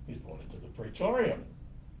brought? He's brought into the praetorium,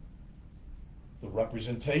 the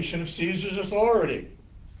representation of Caesar's authority,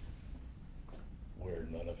 where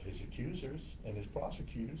none of his accusers and his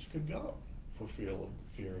prosecutors could go for fear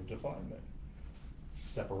of defilement,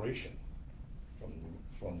 separation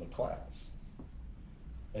from the class.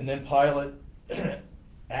 And then Pilate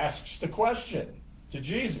asks the question to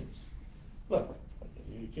Jesus. Look,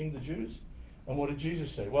 are you king of the Jews? And what did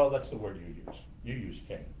Jesus say? Well, that's the word you use. You use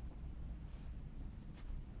king.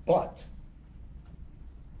 But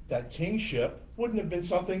that kingship wouldn't have been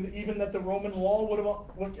something that even the Roman law would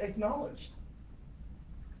have acknowledged.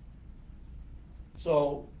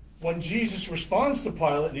 So when Jesus responds to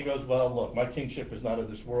Pilate and he goes, well, look, my kingship is not of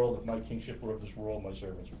this world. If my kingship were of this world, my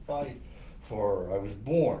servants would fight. For I was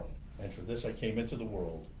born, and for this I came into the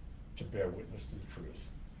world, to bear witness to the truth.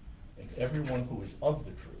 And everyone who is of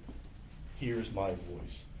the truth hears my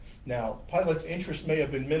voice. Now, Pilate's interest may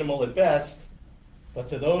have been minimal at best, but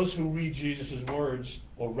to those who read Jesus' words,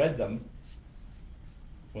 or read them,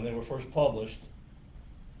 when they were first published,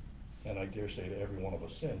 and I dare say to every one of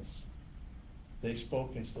us since, they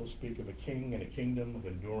spoke and still speak of a king and a kingdom of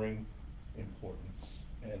enduring importance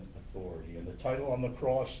and authority. And the title on the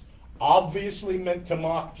cross, obviously meant to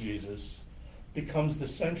mock Jesus, becomes the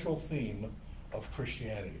central theme of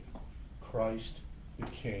Christianity. Christ the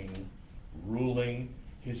King, ruling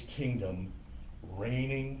his kingdom,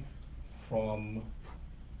 reigning from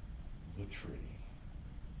the tree.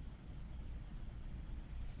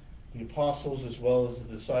 The apostles, as well as the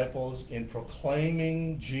disciples, in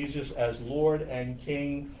proclaiming Jesus as Lord and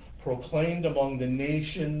King, proclaimed among the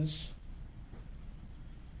nations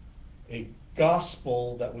a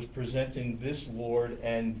gospel that was presenting this Lord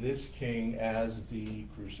and this King as the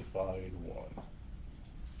crucified one.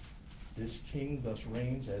 This King thus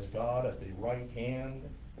reigns as God at the right hand,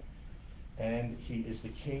 and he is the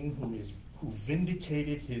King who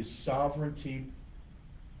vindicated his sovereignty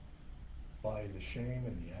by the shame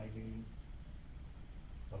and the agony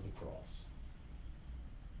of the cross.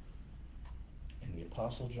 And the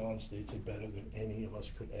Apostle John states it better than any of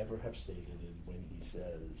us could ever have stated it when he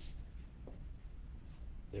says,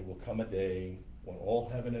 there will come a day when all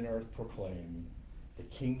heaven and earth proclaim the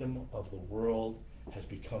kingdom of the world has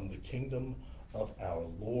become the kingdom of our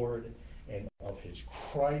Lord and of his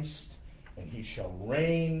Christ, and he shall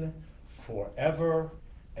reign forever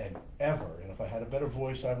and ever. And if I had a better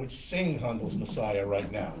voice, I would sing Handel's Messiah right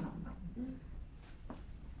now.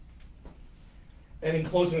 And in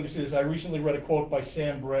closing, let me say this. I recently read a quote by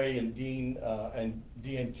Sam Bray and Dean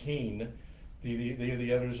Keen. They are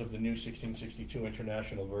the editors of the new 1662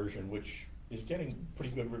 International Version, which is getting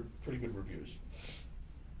pretty good reviews.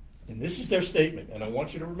 And this is their statement, and I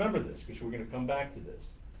want you to remember this because we're going to come back to this.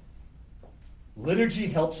 Liturgy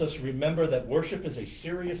helps us remember that worship is a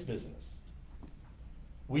serious business.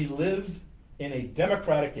 We live in a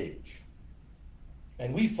democratic age,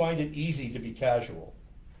 and we find it easy to be casual,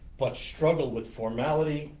 but struggle with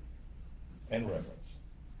formality and reverence.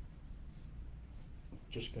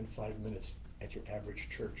 Just spend 5 minutes at your average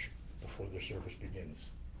church before their service begins.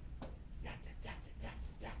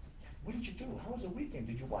 What did you do? How was the weekend?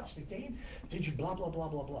 Did you watch the game? Did you blah, blah, blah,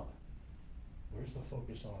 blah, blah? Where's the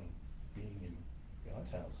focus on being in God's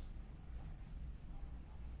house?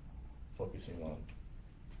 Focusing on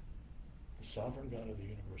the sovereign God of the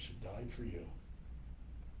universe who died for you,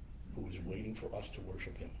 who is waiting for us to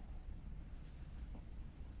worship him.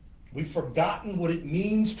 We've forgotten what it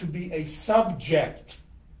means to be a subject,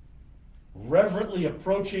 reverently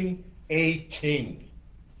approaching a king.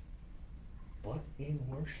 But in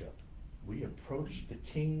worship, we approach the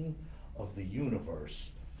King of the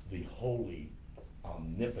universe, the holy,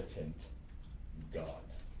 omnipotent God.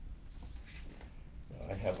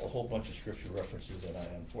 I have a whole bunch of scripture references, and I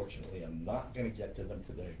unfortunately am not going to get to them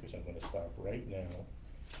today because I'm going to stop right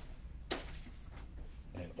now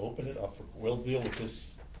and open it up. We'll deal with this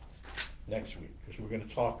next week because we're going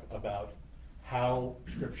to talk about how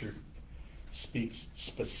scripture speaks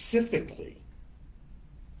specifically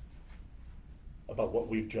about what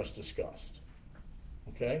we've just discussed.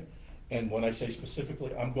 Okay? And when I say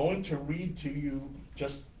specifically, I'm going to read to you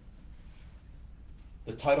just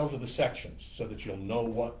the titles of the sections so that you'll know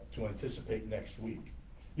what to anticipate next week.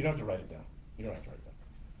 You don't have to write it down. You don't have to write it down.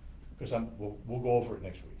 Because we'll go over it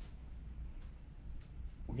next week.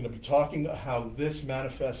 We're going to be talking about how this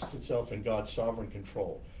manifests itself in God's sovereign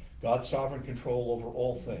control. God's sovereign control over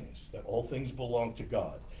all things, that all things belong to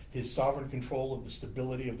God. His sovereign control of the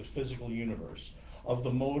stability of the physical universe, of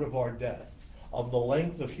the mode of our death, of the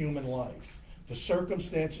length of human life, the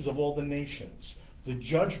circumstances of all the nations, the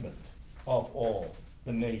judgment of all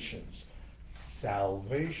the nations,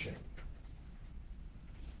 salvation,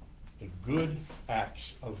 the good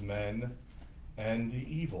acts of men and the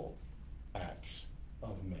evil acts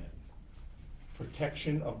of men,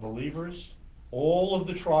 protection of believers, all of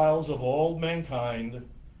the trials of all mankind,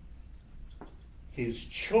 his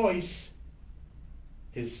choice,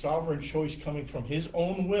 his sovereign choice coming from his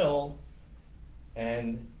own will,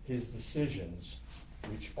 and his decisions,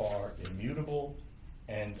 which are immutable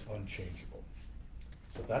and unchangeable.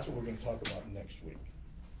 So that's what we're going to talk about next week.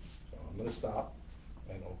 So I'm going to stop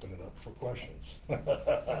and open it up for questions.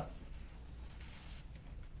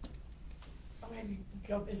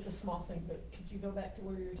 It's a small thing, but could you go back to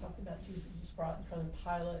where you were talking about Jesus was brought in front of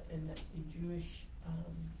Pilate and that the Jewish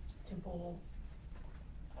temple,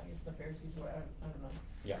 I guess the Pharisees were, I don't know,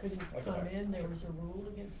 Yeah, couldn't okay. come in? There was a rule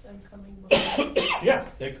against them coming before? Yeah,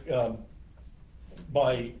 they,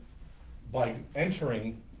 by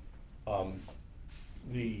entering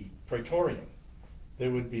the praetorium. They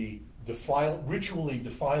would be ritually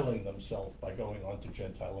defiling themselves by going on to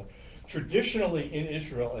Gentile land. Traditionally in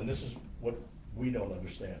Israel, and this is what we don't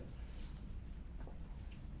understand,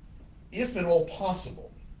 if at all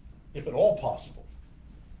possible,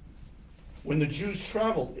 when the Jews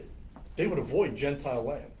traveled, they would avoid Gentile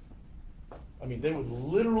land. I mean, they would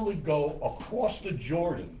literally go across the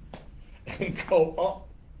Jordan and go up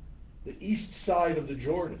the east side of the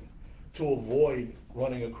Jordan to avoid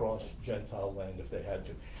running across Gentile land if they had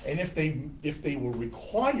to. And if they were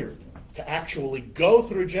required to actually go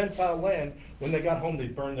through Gentile land, when they got home,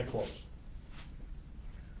 they'd burn their clothes.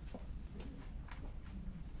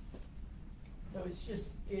 So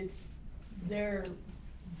it's their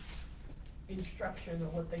instruction, or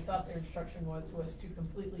what they thought their instruction was to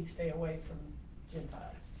completely stay away from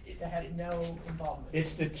Gentiles, to have no involvement.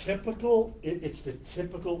 It's the typical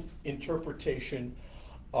interpretation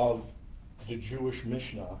of the Jewish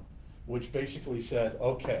Mishnah, which basically said,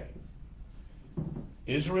 okay,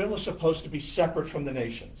 Israel is supposed to be separate from the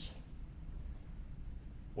nations.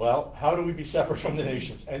 Well, how do we be separate from the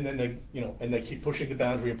nations? And then they keep pushing the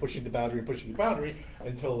boundary and pushing the boundary and pushing the boundary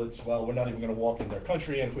until it's, well, we're not even going to walk in their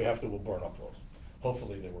country, and if we have to, we'll burn our clothes.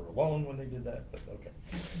 Hopefully they were alone when they did that, but okay.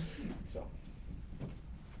 So.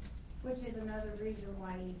 Which is another reason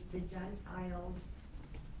why the Gentiles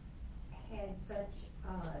had such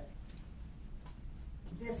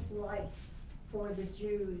dislike for the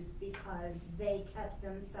Jews, because they kept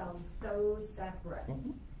themselves so separate.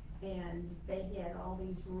 Mm-hmm. And they had all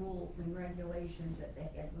these rules and regulations that they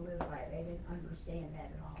had to live by. They didn't understand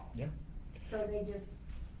that at all. Yeah. So they just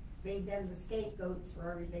made them the scapegoats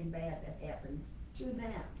for everything bad that happened to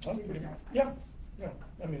them. Oh, to the pretty much. Gentiles. Yeah.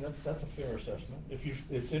 I mean, that's a fair assessment.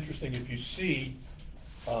 It's interesting if you see,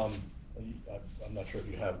 I'm not sure if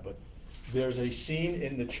you have, but there's a scene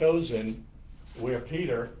in The Chosen where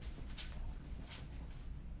Peter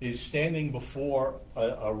is standing before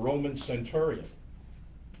a Roman centurion.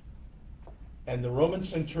 And the Roman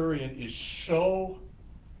centurion is so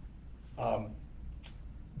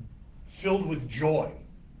filled with joy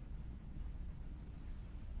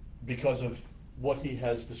because of what he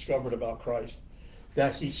has discovered about Christ,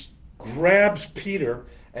 that he grabs Peter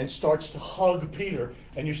and starts to hug Peter.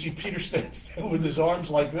 And you see Peter standing there with his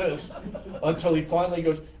arms like this until he finally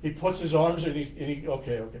goes, he puts his arms and he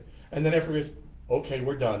okay. And then after he goes, okay,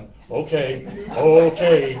 we're done. Okay.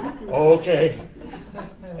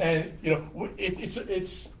 And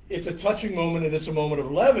it's a touching moment, and it's a moment of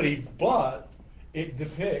levity, but it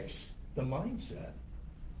depicts the mindset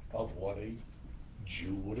of what a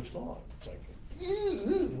Jew would have thought. It's like,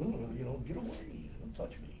 get away, don't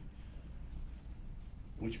touch me.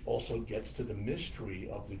 Which also gets to the mystery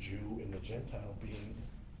of the Jew and the Gentile being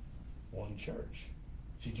one church.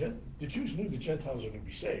 See, the Jews knew the Gentiles were going to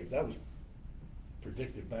be saved. That was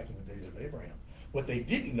predicted back in the days of Abraham. What they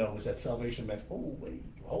didn't know is that salvation meant, oh, wait,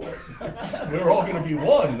 hold on. We're all going to be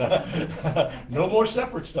one. No more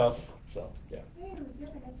separate stuff. So, yeah. Hey, you're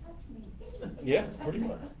going to touch me. Yeah, pretty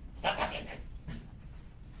much.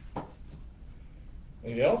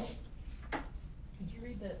 Anything else? Did you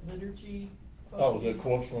read that liturgy quote? Oh, the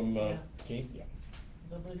quote from Yeah. Keith? Yeah.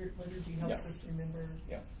 The liturgy helps Yeah. us remember.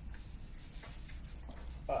 Yeah.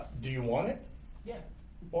 Do you want it? Yeah.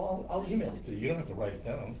 Well, I'll email it to you. You don't have to write it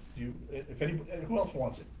down. If anybody, who else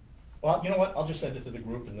wants it? Well, you know what? I'll just send it to the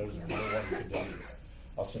group, and those who don't want it to donate it.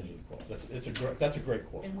 I'll send you the quote. That's a great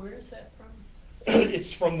quote. And where is that from?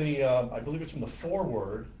 It's from the, I believe it's from the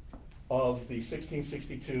foreword of the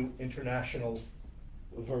 1662 international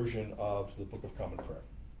version of the Book of Common Prayer.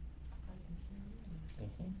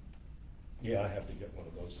 Mm-hmm. Yeah, I have to get one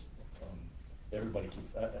of those. Everybody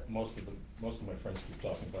keeps, most of my friends keep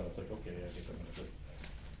talking about it. It's like, okay, I guess I'm going to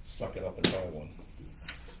suck it up and buy one.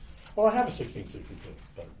 Well, I have a 1662,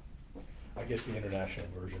 but I guess the international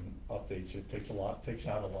version updates it. Takes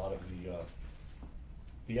out a lot of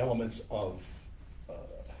the elements of,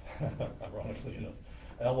 ironically enough,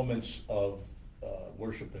 elements of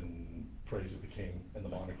worship and praise of the king and the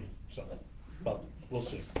monarchy. So, but we'll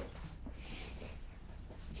see.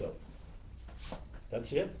 So,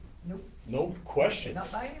 that's it. Nope. No question.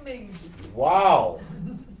 Not by any means. Wow.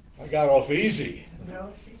 I got off easy.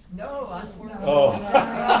 No, No, I swear.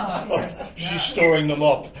 Oh. She's storing them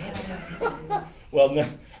up. Well,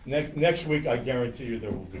 next week, I guarantee you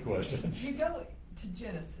there will be questions. You go to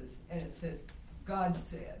Genesis, and it says, God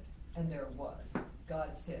said, and there was.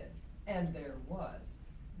 God said, and there was.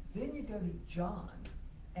 Then you go to John,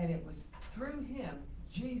 and it was through him,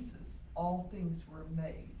 Jesus, all things were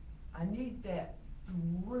made. I need that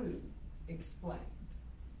through explained.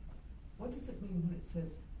 What does it mean when it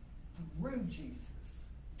says through Jesus.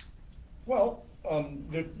 Well,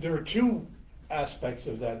 there are two aspects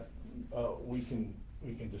of that we can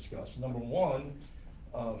discuss. Number one,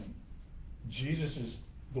 Jesus is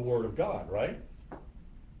the Word of God, right?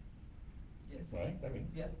 Yes. Right? I mean,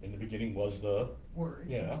 Yep. in the beginning was the Word.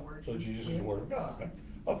 Yeah, The Word so was Jesus is the with Word of God. God.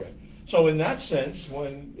 Right? Okay. So in that sense,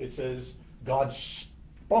 when it says God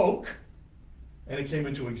spoke and it came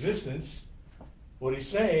into existence, what he's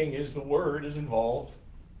saying is the Word is involved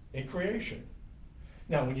in creation.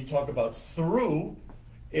 Now, when you talk about through,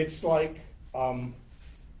 it's like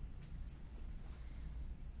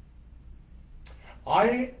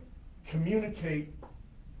I communicate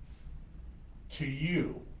to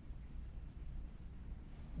you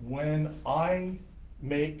when I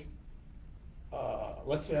make,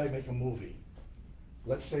 let's say I make a movie.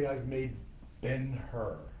 Let's say I've made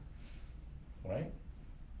Ben-Hur, right?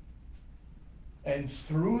 And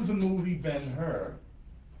through the movie Ben-Hur,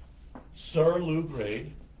 Sir Lou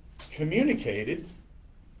Grade communicated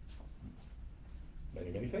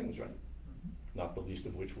many things, right? Not the least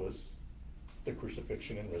of which was the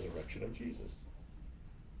crucifixion and resurrection of Jesus.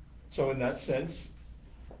 So in that sense,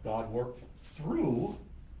 God worked through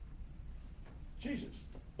Jesus,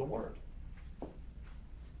 the Word.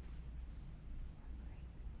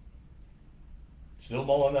 Still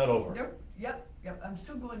mulling that over. Yep. I'm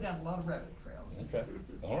still going down a lot of rabbit trails. Okay.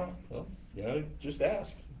 All right. Well, just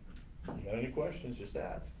ask. You got any questions, just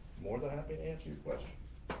ask. More than happy to answer your question.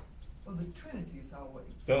 Well, the Trinity is always.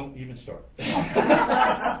 Don't even start. Don't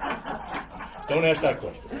ask that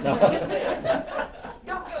question.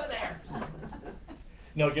 Don't go there.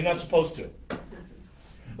 No, you're not supposed to.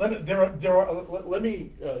 Let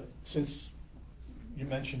me, since you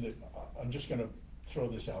mentioned it, I'm just going to throw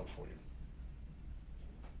this out for you.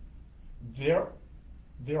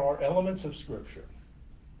 There are elements of Scripture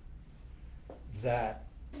that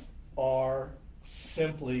are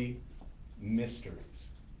simply mysteries.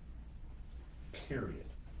 Period.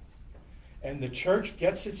 And the church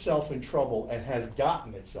gets itself in trouble and has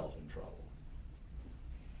gotten itself in trouble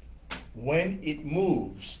when it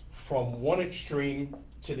moves from one extreme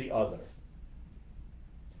to the other.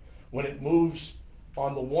 When it moves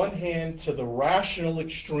on the one hand to the rational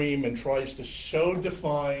extreme and tries to so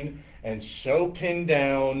define and so pin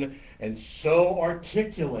down and so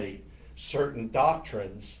articulate certain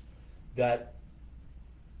doctrines that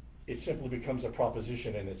it simply becomes a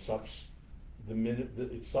proposition and it sucks the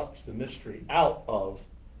mystery out of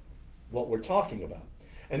what we're talking about.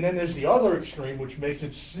 And then there's the other extreme, which makes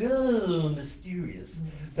it so mysterious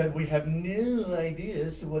that we have no idea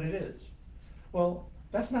as to what it is. Well,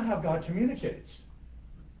 that's not how God communicates.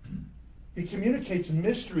 He communicates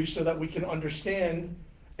mystery so that we can understand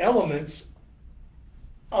elements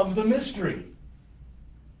of the mystery,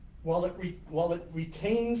 while it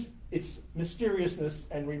retains its mysteriousness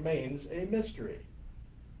and remains a mystery.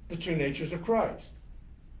 The two natures of Christ.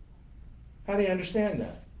 How do you understand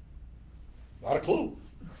that? Not a clue.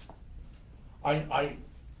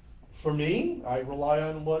 For me, I rely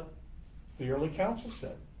on what the early council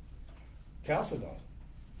said. Chalcedon.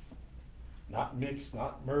 Not mixed,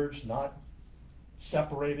 not merged, not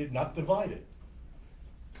separated, not divided.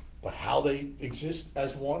 But how they exist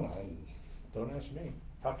as one, don't ask me.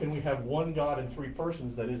 How can we have one God in three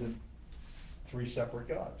persons that isn't three separate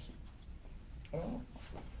gods? I don't know.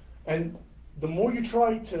 And the more you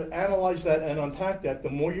try to analyze that and unpack that,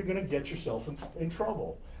 the more you're going to get yourself in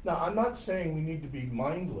trouble. Now, I'm not saying we need to be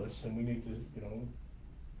mindless and we need to,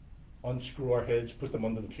 unscrew our heads, put them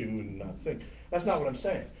under the pew and not think. That's not what I'm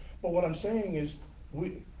saying. But what I'm saying is,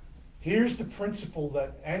 here's the principle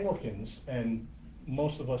that Anglicans and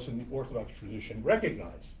most of us in the Orthodox tradition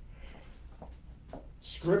recognize.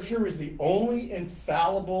 Scripture is the only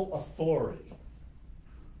infallible authority.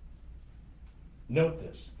 Note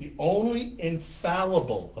this, the only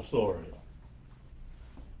infallible authority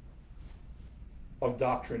of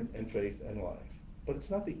doctrine and faith and life. But it's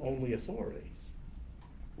not the only authority.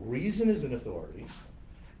 Reason is an authority,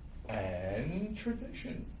 and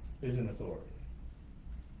tradition is an authority.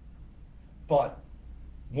 But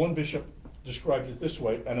one bishop described it this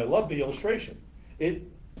way, and I love the illustration.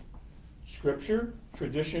 Scripture,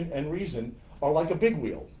 tradition, and reason are like a big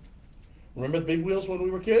wheel. Remember the big wheels when we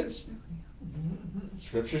were kids?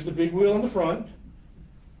 Scripture's the big wheel in the front.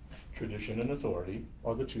 Tradition and authority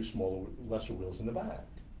are the two smaller, lesser wheels in the back.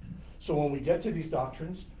 So when we get to these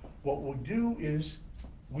doctrines, what we'll do is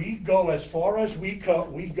we go as far as we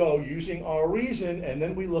go using our reason, and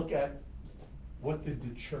then we look at what did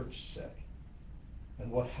the church say? And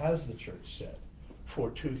what has the church said for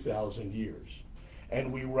 2,000 years?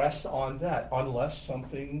 And we rest on that, unless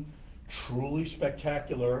something truly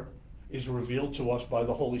spectacular is revealed to us by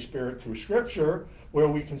the Holy Spirit through Scripture, where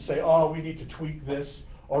we can say, oh, we need to tweak this,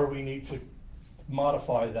 or we need to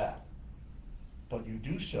modify that. But you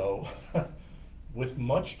do so with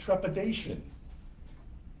much trepidation.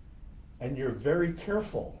 And you're very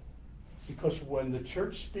careful, because when the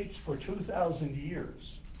church speaks for 2,000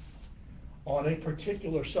 years on a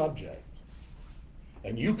particular subject,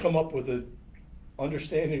 and you come up with an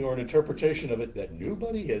understanding or an interpretation of it that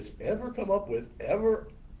nobody has ever come up with, ever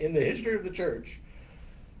in the history of the church,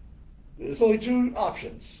 there's only two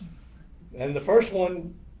options. And the first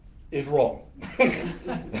one is wrong.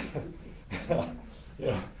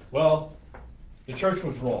 Yeah. Well, the church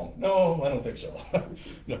was wrong. No, I don't think so.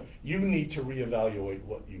 No, you need to reevaluate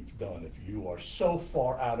what you've done if you are so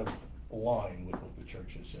far out of line with what the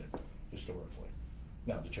church has said historically.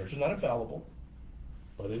 Now, the church is not infallible,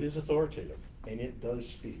 but it is authoritative, and it does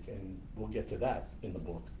speak, and we'll get to that in the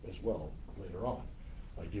book as well later on.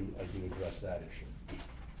 I do address that issue.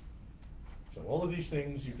 So all of these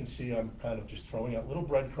things, you can see I'm kind of just throwing out little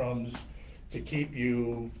breadcrumbs to keep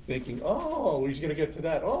you thinking, oh, he's going to get to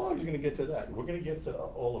that. Oh, he's going to get to that. We're going to get to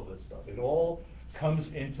all of this stuff. It all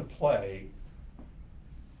comes into play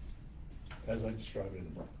as I describe it in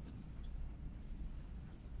the book.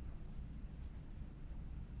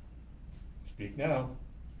 Speak now.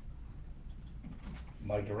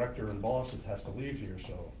 My director and boss has to leave here,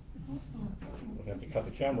 so we'll have to cut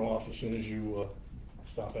the camera off as soon as you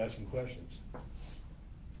stop asking questions.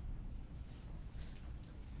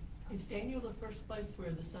 Is Daniel the first place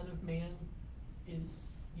where the Son of Man is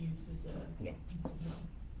used as a? No.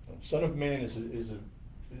 No. Son of Man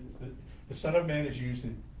the Son of Man is used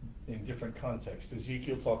in different contexts.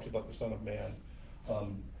 Ezekiel talks about the Son of Man.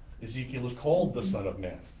 Ezekiel is called the Son of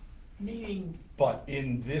Man. Meaning. But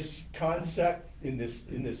in this concept,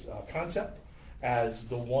 concept, as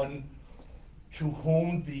the one to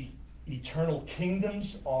whom the eternal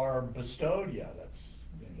kingdoms are bestowed, yeah, that's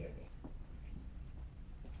in Daniel.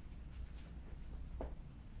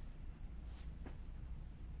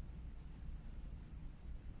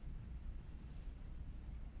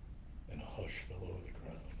 And a hush fell over the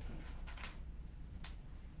ground.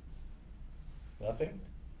 Nothing?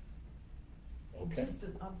 Okay. Just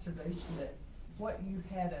an observation that what you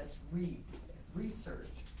had us research,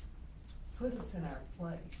 put us in our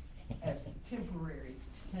place as temporary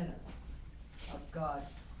tenants of God's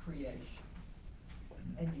creation.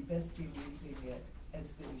 And you best be leaving it as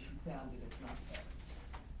good as you found it, if not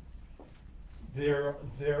better.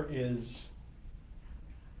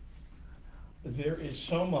 There is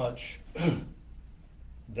so much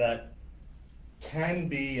that can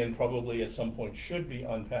be and probably at some point should be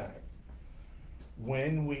unpacked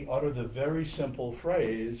when we utter the very simple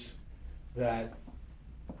phrase that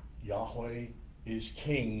Yahweh is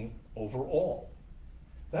king over all.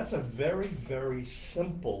 That's a very, very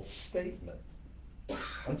simple statement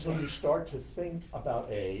until you start to think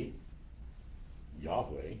about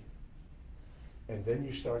Yahweh, and then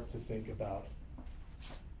you start to think about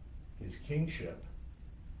his kingship,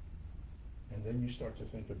 and then you start to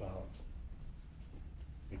think about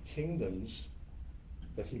the kingdoms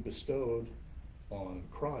that he bestowed on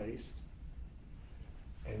Christ,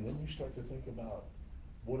 and then you start to think about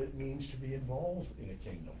what it means to be involved in a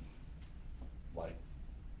kingdom, like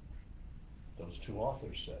those two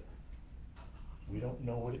authors said. We don't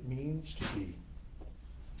know what it means to be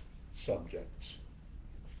subjects.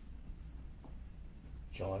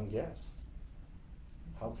 John guessed.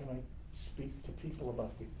 How can I speak to people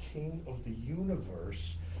about the King of the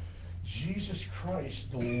universe, Jesus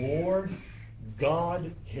Christ, the Lord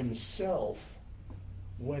God himself,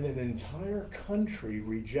 when an entire country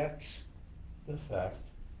rejects the fact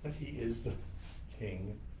that he is the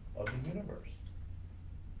King of the universe?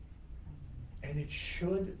 And it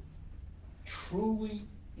should truly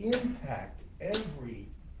impact every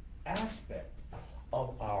aspect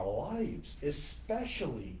of our lives,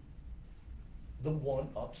 especially the one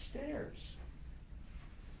upstairs.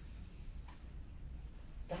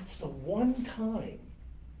 That's the one time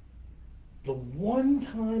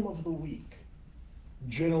of the week,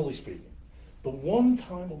 generally speaking, the one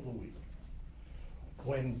time of the week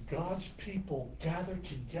when God's people gather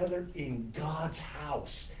together in God's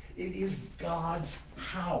house. It is God's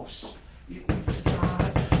house. It is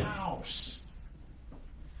God's house.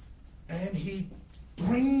 And he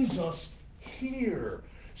brings us here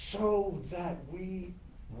so that we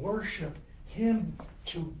worship him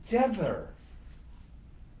together.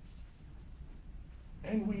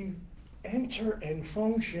 And we enter and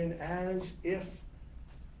function as if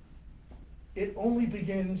it only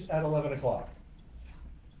begins at 11 o'clock.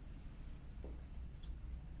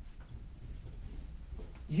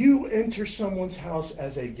 you enter someone's house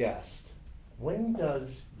as a guest, when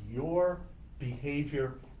does your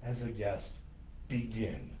behavior as a guest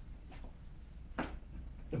begin?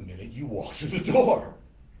 The minute you walk through the door.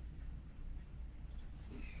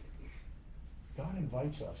 God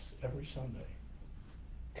invites us every Sunday,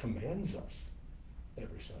 commands us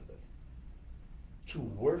every Sunday to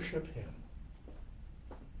worship him.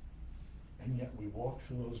 And yet we walk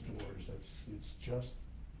through those doors. It's just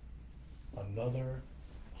another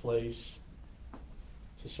place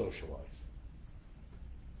to socialize.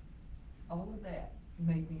 All of that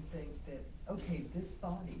made me think that, okay, this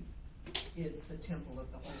body is the temple of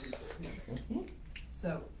the Holy Spirit. Mm-hmm.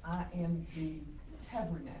 So I am the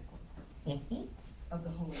tabernacle Mm-hmm. of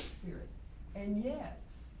the Holy Spirit. And yet,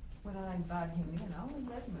 when I invite him in, I only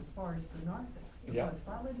let him as far as the narthex. Because Yeah. if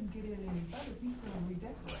I let him get in any further, he's going to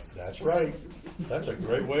redecorate. That's right. That's a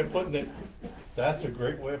great way of putting it. That's a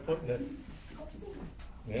great way of putting it.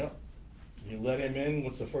 Yeah. You let him in,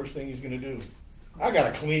 what's the first thing he's going to do? I got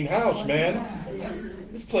a clean house, man.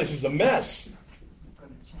 This place is a mess. I'm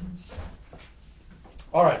going to change that.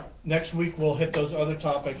 All right. Next week we'll hit those other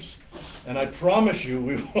topics. And I promise you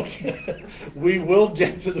we will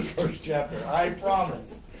get to the first chapter. I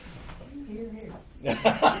promise. Here, here.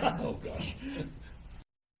 Oh, gosh.